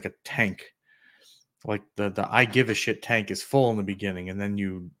look at it as like a tank. Like the I give a shit tank is full in the beginning, and then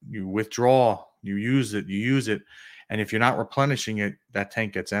you withdraw, you use it, and if you're not replenishing it, that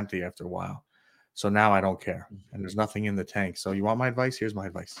tank gets empty after a while. So now I don't care, and there's nothing in the tank. So you want my advice? Here's my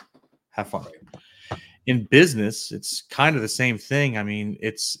advice. Have fun. In business, it's kind of the same thing. I mean,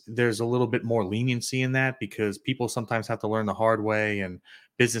 there's a little bit more leniency in that because people sometimes have to learn the hard way, and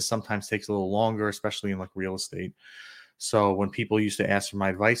business sometimes takes a little longer, especially in like real estate. So when people used to ask for my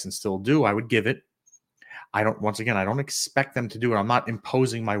advice and still do, I would give it. I don't expect them to do it. I'm not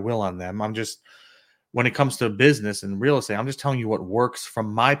imposing my will on them. I'm just, when it comes to business and real estate, I'm just telling you what works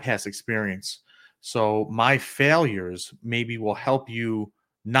from my past experience. So my failures maybe will help you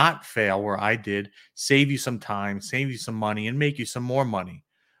not fail where I did, save you some time, save you some money, and make you some more money.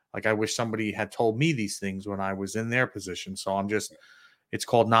 Like, I wish somebody had told me these things when I was in their position. So it's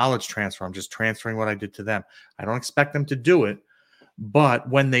called knowledge transfer. I'm just transferring what I did to them. I don't expect them to do it, but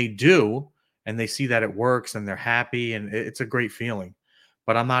when they do, and they see that it works and they're happy, and it's a great feeling.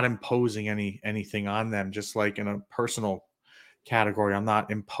 But I'm not imposing anything on them. Just like in a personal category, I'm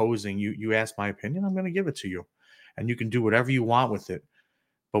not imposing. You ask my opinion, I'm going to give it to you, and you can do whatever you want with it.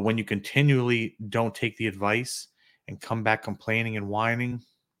 But when you continually don't take the advice and come back complaining and whining,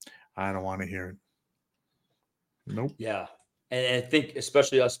 I don't want to hear it. Nope. Yeah. And I think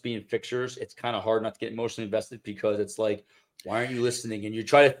especially us being fixers, it's kind of hard not to get emotionally invested because it's like, why aren't you listening? And you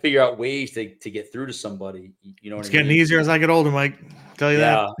try to figure out ways to get through to somebody. You know what I mean? It's getting easier as I get older, Mike. I'll tell you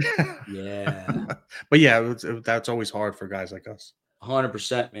that. Yeah. But yeah, that's always hard for guys like us.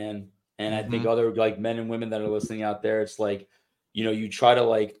 100%, man. And I think other like men and women that are listening out there, it's like, you know, you try to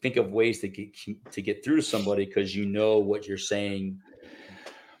like think of ways to get through to somebody because you know what you're saying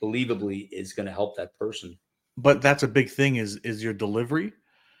believably is going to help that person. But that's a big thing is your delivery.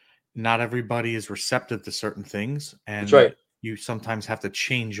 Not everybody is receptive to certain things, That's and right. you sometimes have to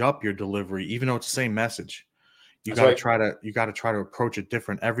change up your delivery, even though it's the same message. You That's got to right. try to approach it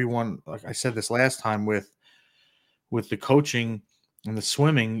different. Everyone, like I said this last time with the coaching and the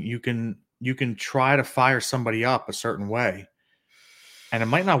swimming, you can try to fire somebody up a certain way, and it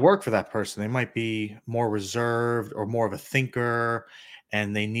might not work for that person. They might be more reserved or more of a thinker,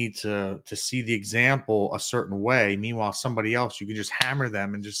 and they need to see the example a certain way. Meanwhile, somebody else, you can just hammer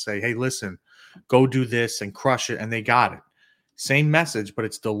them and just say, hey, listen, go do this and crush it, and they got it. Same message, but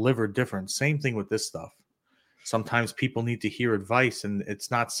it's delivered different. Same thing with this stuff. Sometimes people need to hear advice and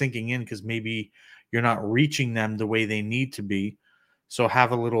it's not sinking in because maybe you're not reaching them the way they need to be. So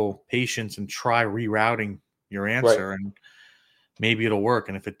have a little patience and try rerouting your Right. answer, and maybe it'll work.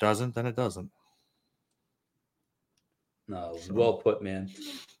 And if it doesn't, then it doesn't. No, So, well put, man.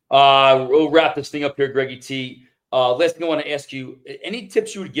 We'll wrap this thing up here, Greggy T. Last thing I want to ask you: any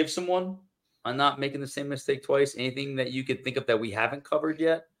tips you would give someone on not making the same mistake twice? Anything that you could think of that we haven't covered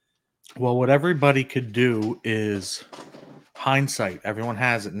yet? well, what everybody could do is hindsight. Everyone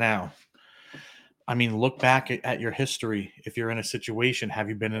has it now. I mean, look back at your history. If you're in a situation, have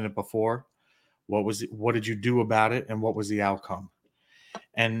you been in it before? What did you do about it? And what was the outcome?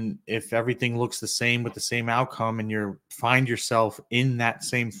 And if everything looks the same with the same outcome and you find yourself in that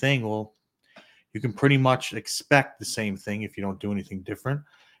same thing, well, you can pretty much expect the same thing if you don't do anything different.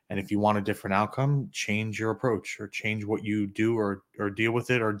 And if you want a different outcome, change your approach or change what you do or deal with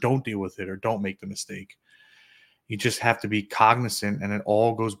it or don't deal with it or don't make the mistake. You just have to be cognizant, and it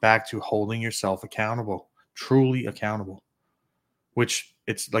all goes back to holding yourself accountable, truly accountable, which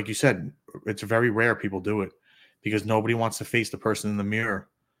it's like you said, it's very rare people do it because nobody wants to face the person in the mirror.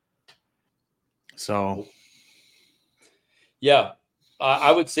 So, yeah,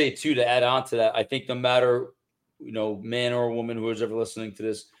 I would say too, to add on to that, I think no matter, you know, man or woman who is ever listening to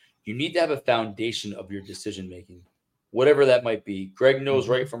this, you need to have a foundation of your decision making, whatever that might be. Greg knows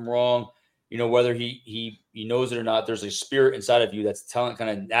right from wrong. You know, whether he knows it or not, there's a spirit inside of you that's telling, kind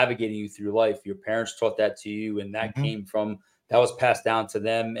of navigating you through life. Your parents taught that to you, and that came from, that was passed down to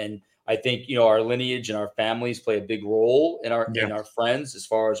them. And I think, you know, our lineage and our families play a big role in yeah. our friends as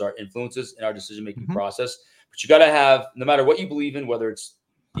far as our influences in our decision making Mm-hmm. process. But you got to have, no matter what you believe in, whether it's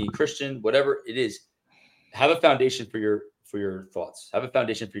being Christian, whatever it is, have a foundation for your thoughts. Have a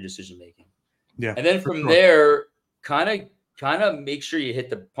foundation for your decision making. Yeah. And then For from sure. there, kind of make sure you hit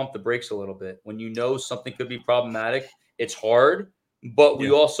the pump the brakes a little bit. When you know something could be problematic, it's hard, but we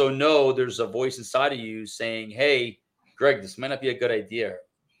Yeah. also know there's a voice inside of you saying, "Hey, Greg, this might not be a good idea.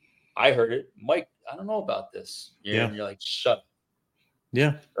 I heard it. Mike, I don't know about this." Yeah. And you're like, "Shut up."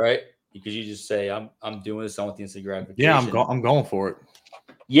 Yeah. Right? Because you just say, I'm doing this. I want the instant Yeah. gratification. I'm going for it.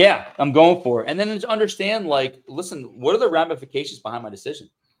 Yeah, I'm going for it. And then just understand, like, listen, what are the ramifications behind my decision?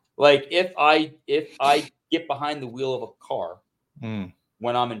 Like, if I get behind the wheel of a car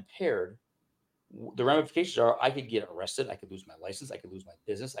when I'm impaired, the ramifications are I could get arrested, I could lose my license, I could lose my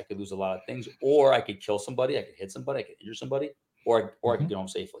business, I could lose a lot of things, or I could kill somebody, I could hit somebody, I could injure somebody, or I could get home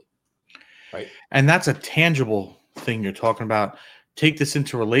safely. Right. And that's a tangible thing you're talking about. Take this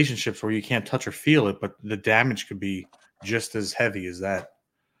into relationships where you can't touch or feel it, but the damage could be just as heavy as that.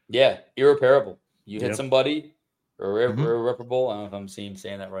 Yeah, irreparable. You hit Yep. somebody, Mm-hmm. irreparable. I don't know if I'm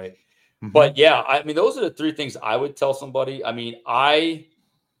saying that right. Mm-hmm. But yeah, I mean, those are the three things I would tell somebody. I mean, I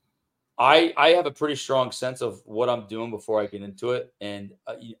have a pretty strong sense of what I'm doing before I get into it, and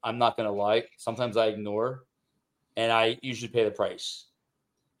I'm not gonna lie. Sometimes I ignore, and I usually pay the price.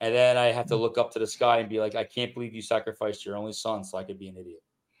 And then I have to look up to the sky and be like, I can't believe you sacrificed your only son so I could be an idiot.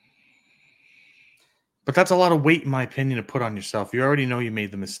 But that's a lot of weight, in my opinion, to put on yourself. You already know you made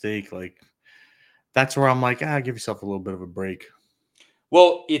the mistake. Like, that's where I'm like, give yourself a little bit of a break.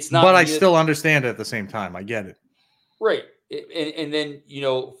 Well, it's But not I me. still understand it at the same time. I get it. Right. And then, you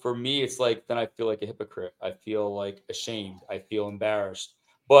know, for me, it's like, then I feel like a hypocrite. I feel like ashamed. I feel embarrassed.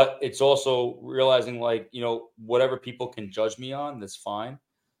 But it's also realizing, like, you know, whatever people can judge me on, that's fine.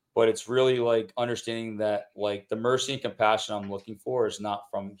 But it's really like understanding that, like, the mercy and compassion I'm looking for is not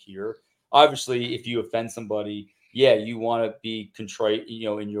from here. Obviously, if you offend somebody, yeah, you want to be contrite, you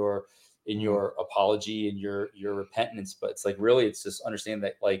know, in your apology and your repentance. But it's like, really, it's just understanding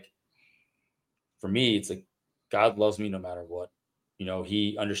that, like, for me, it's like God loves me no matter what. You know,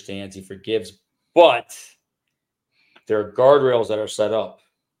 He understands, He forgives, but there are guardrails that are set up,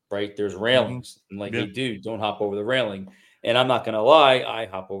 right? There's Mm-hmm. railings, and like, Yeah. hey, dude, don't hop over the railing. And I'm not gonna lie, I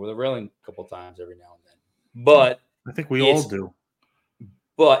hop over the railing a couple times every now and then. But I think we all it's do.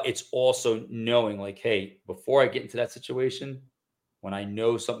 but it's also knowing like, hey, before I get into that situation, when I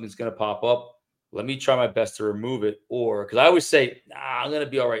know something's gonna pop up, let me try my best to remove it. Or because I always say, nah, I'm gonna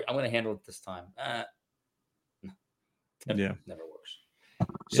be all right. I'm gonna handle it this time. Yeah. Never works.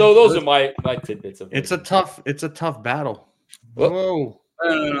 Yeah. So those are my tidbits of It's a tough battle. Whoop. Whoa.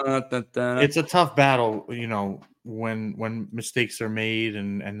 It's a tough battle, when mistakes are made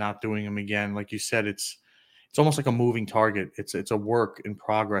and not doing them again. Like you said, it's almost like a moving target. It's a work in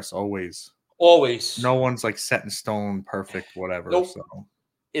progress always. Always. No one's like set in stone, perfect, whatever. Nope. So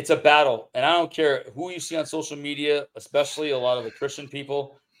It's a battle. And I don't care who you see on social media, especially a lot of the Christian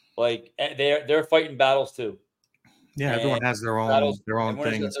people, like they're fighting battles too. yeah, And everyone has their own battles, their own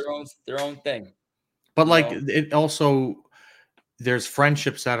everyone has got things. their own thing. But You like know? it also there's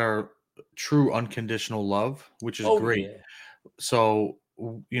friendships that are true unconditional love, which is Oh great. yeah. So,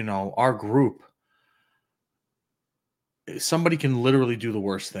 our group, somebody can literally do the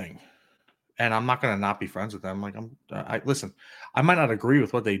worst thing, and I'm not going to not be friends with them. Like I listen, I might not agree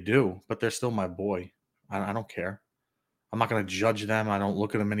with what they do, but they're still my boy. I don't care. I'm not going to judge them. I don't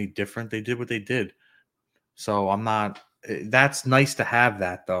look at them any different. They did what they did. So I'm not, that's nice to have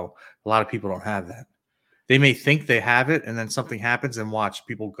that though. A lot of people don't have that. They may think they have it, and then something happens, and watch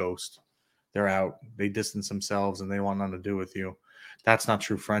people ghost. They're out. They distance themselves, and they want nothing to do with you. That's not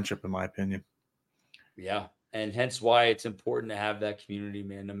true friendship, in my opinion. Yeah. And hence why it's important to have that community,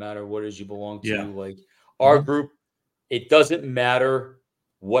 man, no matter what it is you belong Yeah. to. Like our hmm group, it doesn't matter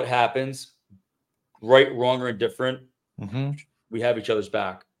what happens, right, wrong, or indifferent. hmm We have each other's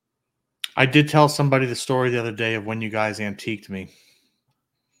back. I did tell somebody the story the other day of when you guys antiqued me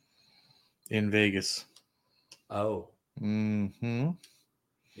in Vegas. Oh, hmm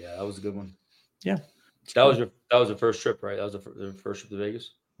yeah, that was a good one. Yeah. That was Cool. your first trip, right? That was the first trip to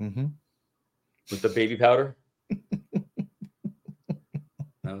Vegas hmm with the baby powder.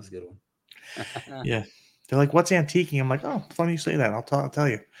 That was a good one. Yeah. They're like, what's antiquing? I'm like, oh, funny you say that. I'll tell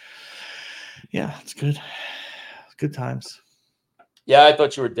you. Yeah, it's good. It's good times. Yeah, I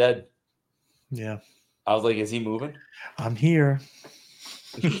thought you were dead. Yeah. I was like, is he moving? I'm here.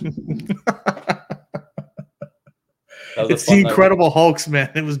 That was a It's the fun night. Incredible Hulks,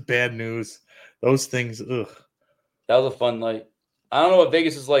 man. It was bad news. Those things, ugh. That was a fun night. I don't know what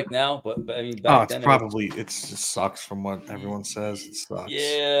Vegas is like now, but I mean, Oh, back it's then it was. probably it sucks from what everyone says. It sucks.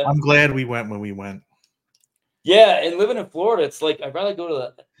 Yeah, I'm glad we went when we went. yeah. And living in Florida, it's like I'd rather go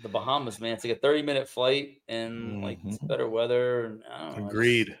to the Bahamas, man. It's like a 30-minute flight, and like it's hmm better weather. And I don't know,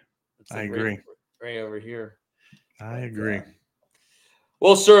 Agreed. it's I like agree. right over here. I But agree.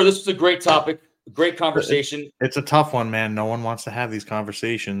 well, sir, this was a great topic, great It- conversation. It's a tough one, man. No one wants to have these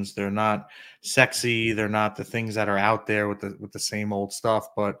conversations. They're not sexy. They're not the things that are out there with the same old stuff.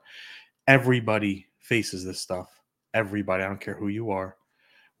 But everybody faces this stuff. Everybody. I don't care who you are.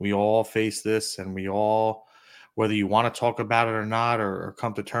 We all face this, and we all, whether you want to talk about it or not, or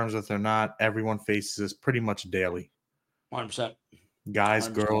come to terms with it or not, everyone faces this pretty much daily. 100%. Guys,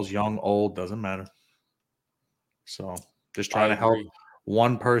 100%. girls, young, old, doesn't matter. So just I trying to help agree.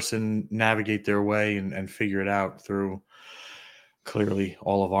 one person navigate their way and figure it out through clearly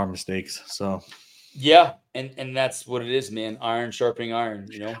all of our mistakes. So Yeah, and that's what it is, man. Iron sharpening iron.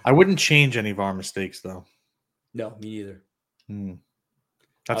 I wouldn't change any of our mistakes, though. No, me either. Hmm.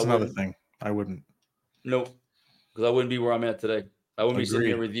 I That's another wouldn't. thing. I wouldn't. Nope. Because I wouldn't be where I'm at today. I wouldn't be sitting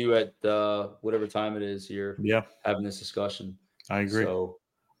here Agreed. with you at whatever time it is here Yeah, having this discussion. I agree. So,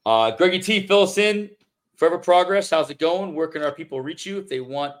 Greggy T, fill us in. Forever Progress, how's it going? Where can our people reach you if they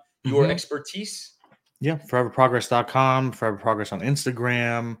want your expertise? Yeah, foreverprogress.com, Forever Progress on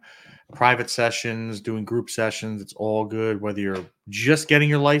Instagram, private sessions, doing group sessions. It's all good. Whether you're just getting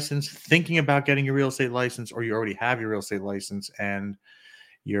your license, thinking about getting your real estate license, or you already have your real estate license and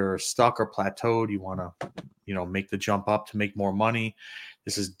you're stuck or plateaued, you want to, make the jump up to make more money.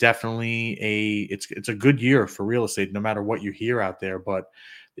 This is definitely it's a good year for real estate, no matter what you hear out there, but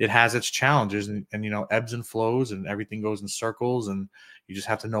it has its challenges and ebbs and flows, and everything goes in circles, and you just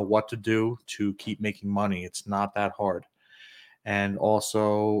have to know what to do to keep making money. It's not that hard. And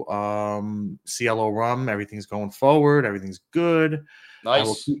also CLO Rum, everything's going forward, everything's good. I will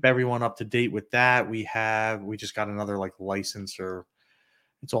Nice. keep everyone up to date with that. We just got another license, or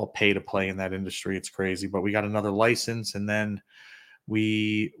it's all pay to play in that industry. It's crazy, but we got another license, and then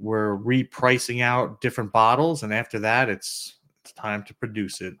we were repricing out different bottles, and after that it's time to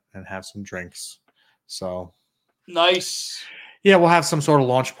produce it and have some drinks. So Nice. yeah, we'll have some sort of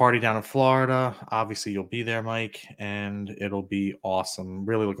launch party down in Florida. Obviously you'll be there, Mike, and it'll be awesome.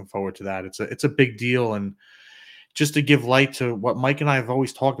 Really looking forward to that. It's a big deal, and just to give light to what Mike and I have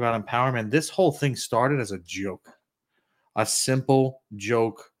always talked about empowerment, this whole thing started as a joke, a simple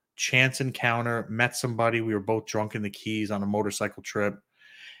joke, chance encounter, met somebody. We were both drunk in the Keys on a motorcycle trip.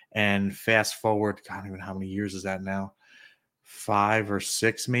 And fast forward, God, I don't even know how many years is that now? 5 or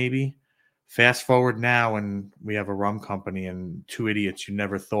 6, maybe. Fast forward now, and we have a rum company and two idiots you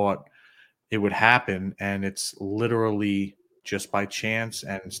never thought it would happen. And it's literally just by chance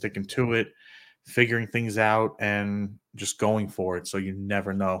and sticking to it, figuring things out, and just going for it. So you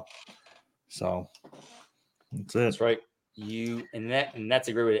never know. So that's it. That's right. That's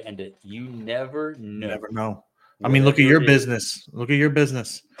a great way to end it. You never know. Never know. I mean, look at your business. Look at your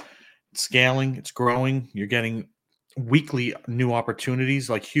business. It's scaling. It's growing. You're getting weekly new opportunities,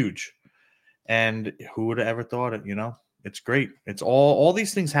 like huge. And who would have ever thought it? It's great. It's all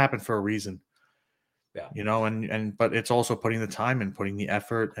these things happen for a reason. Yeah. But it's also putting the time and putting the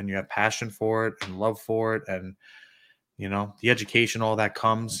effort, and you have passion for it and love for it, and the education, all that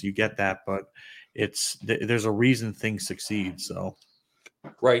comes. You get that, but there's a reason things succeed. So.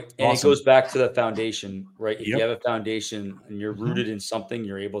 Right. And Awesome. It goes back to the foundation, right? If Yep. you have a foundation and you're rooted in something,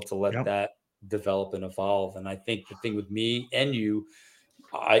 you're able to let that develop and evolve. And I think the thing with me and you,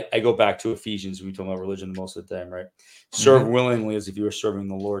 I go back to Ephesians. We talk about religion most of the time, right? Serve willingly as if you were serving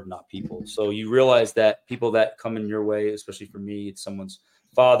the Lord, not people. So you realize that people that come in your way, especially for me, it's someone's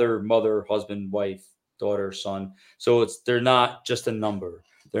father, mother, husband, wife, daughter, son. So they're not just a number.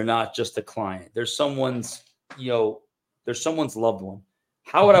 They're not just a client. There's someone's loved one.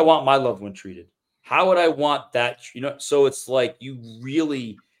 How would I want my loved one treated? How would I want that? So it's like you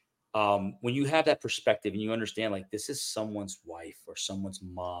really, when you have that perspective and you understand, like, this is someone's wife or someone's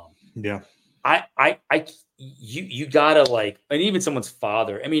mom. Yeah. You gotta, like, and even someone's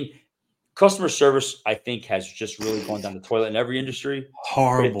father. I mean, customer service, I think, has just really gone down the toilet in every industry.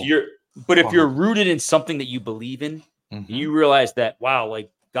 Horrible. But if you're rooted in something that you believe in, and you realize that, wow,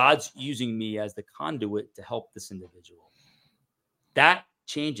 like, God's using me as the conduit to help this individual, that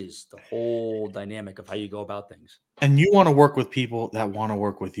changes the whole dynamic of how you go about things. And you want to work with people that want to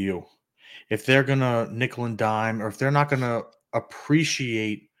work with you. If they're going to nickel and dime, or if they're not going to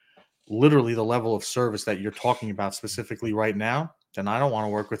appreciate literally the level of service that you're talking about specifically right now, then I don't want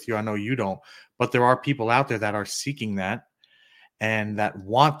to work with you. I know you don't. But there are people out there that are seeking that and that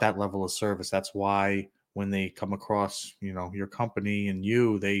want that level of service. That's why when they come across, your company and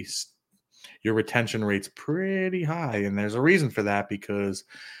your retention rate's pretty high. And there's a reason for that, because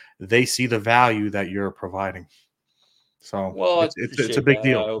they see the value that you're providing. So it's a big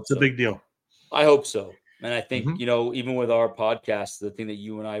deal. It's a big deal. I hope so. And I think, even with our podcast, the thing that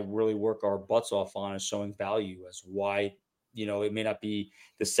you and I really work our butts off on is showing value as why, it may not be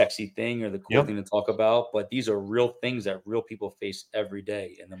the sexy thing or the cool thing to talk about, but these are real things that real people face every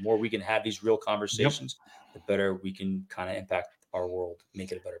day. And the more we can have these real conversations, the better we can kind of impact our world,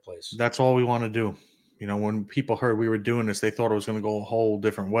 make it a better place. That's all we want to do. When people heard we were doing this, they thought it was going to go a whole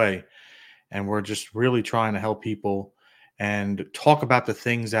different way. And we're just really trying to help people and talk about the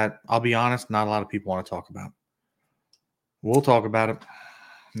things that, I'll be honest, not a lot of people want to talk about. We'll talk about it.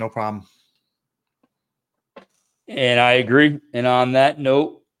 No problem. And I agree. And on that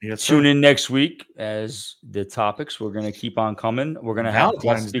note, tune in next week as the topics we're going to keep on coming. We're going to have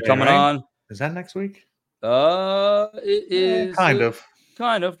guests be coming on. Is that next week? It is kind of.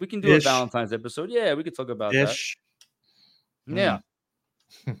 Kind of. We can do a Valentine's episode. Yeah, we could talk about that. Yeah.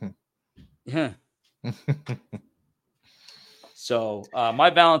 Yeah. So my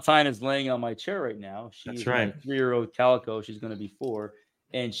Valentine is laying on my chair right now. She's my 3-year-old calico. She's going to be 4.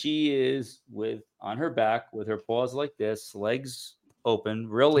 And she is on her back with her paws like this, legs open.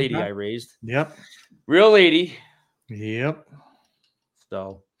 Real lady I raised. Yep. Real lady. Yep.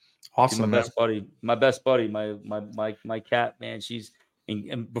 So awesome. My best buddy, my cat, man.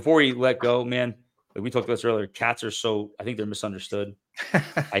 And before he let go, man, like we talked about this earlier, cats are I think they're misunderstood.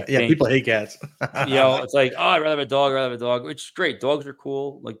 I think people hate cats. It's like, I'd rather have a dog, which is great. Dogs are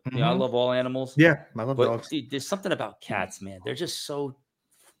cool. Like, I love all animals. Yeah, I love dogs. Dude, there's something about cats, man. They're just so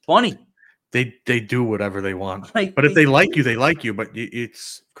funny. They do whatever they want. But if they like you, they like you. But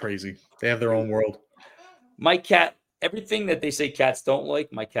it's crazy. They have their own world. My cat, everything that they say cats don't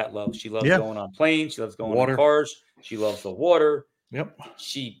like, my cat loves. She loves going on planes. She loves going on cars. She loves the water. Yep.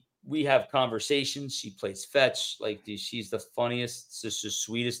 We have conversations. She plays fetch. Like, she's the funniest, just the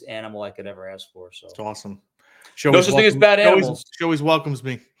sweetest animal I could ever ask for. So it's awesome. No such thing as bad animals. She always welcomes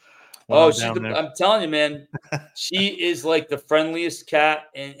me. I'm telling you, man, she is like the friendliest cat.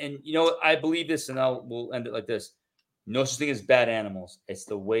 And I believe this, and we'll end it like this. No such thing as bad animals. It's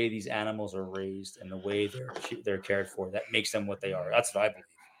the way these animals are raised and the way they're cared for that makes them what they are. That's what I believe.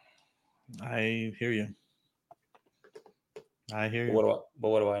 I hear you. I hear you.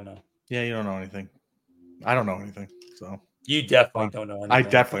 What do I know? Yeah, you don't know anything. I don't know anything. So you definitely don't know anything. I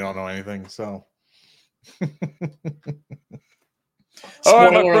definitely don't know anything. So all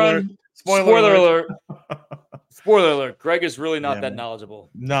right, my friend. Spoiler alert. Spoiler alert. Greg is really not that knowledgeable.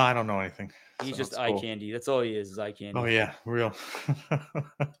 No, I don't know anything. He's just eye candy. That's all he is eye candy. Oh, yeah. Real.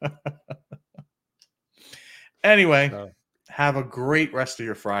 Anyway, have a great rest of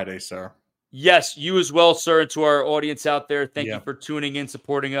your Friday, sir. Yes, you as well, sir. And to our audience out there, thank you for tuning in,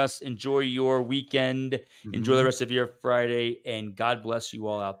 supporting us. Enjoy your weekend. Enjoy the rest of your Friday. And God bless you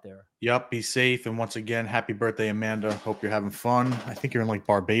all out there. Yep. Be safe. And once again, happy birthday, Amanda. Hope you're having fun. I think you're in like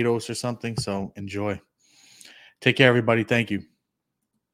Barbados or something. So enjoy. Take care, everybody. Thank you.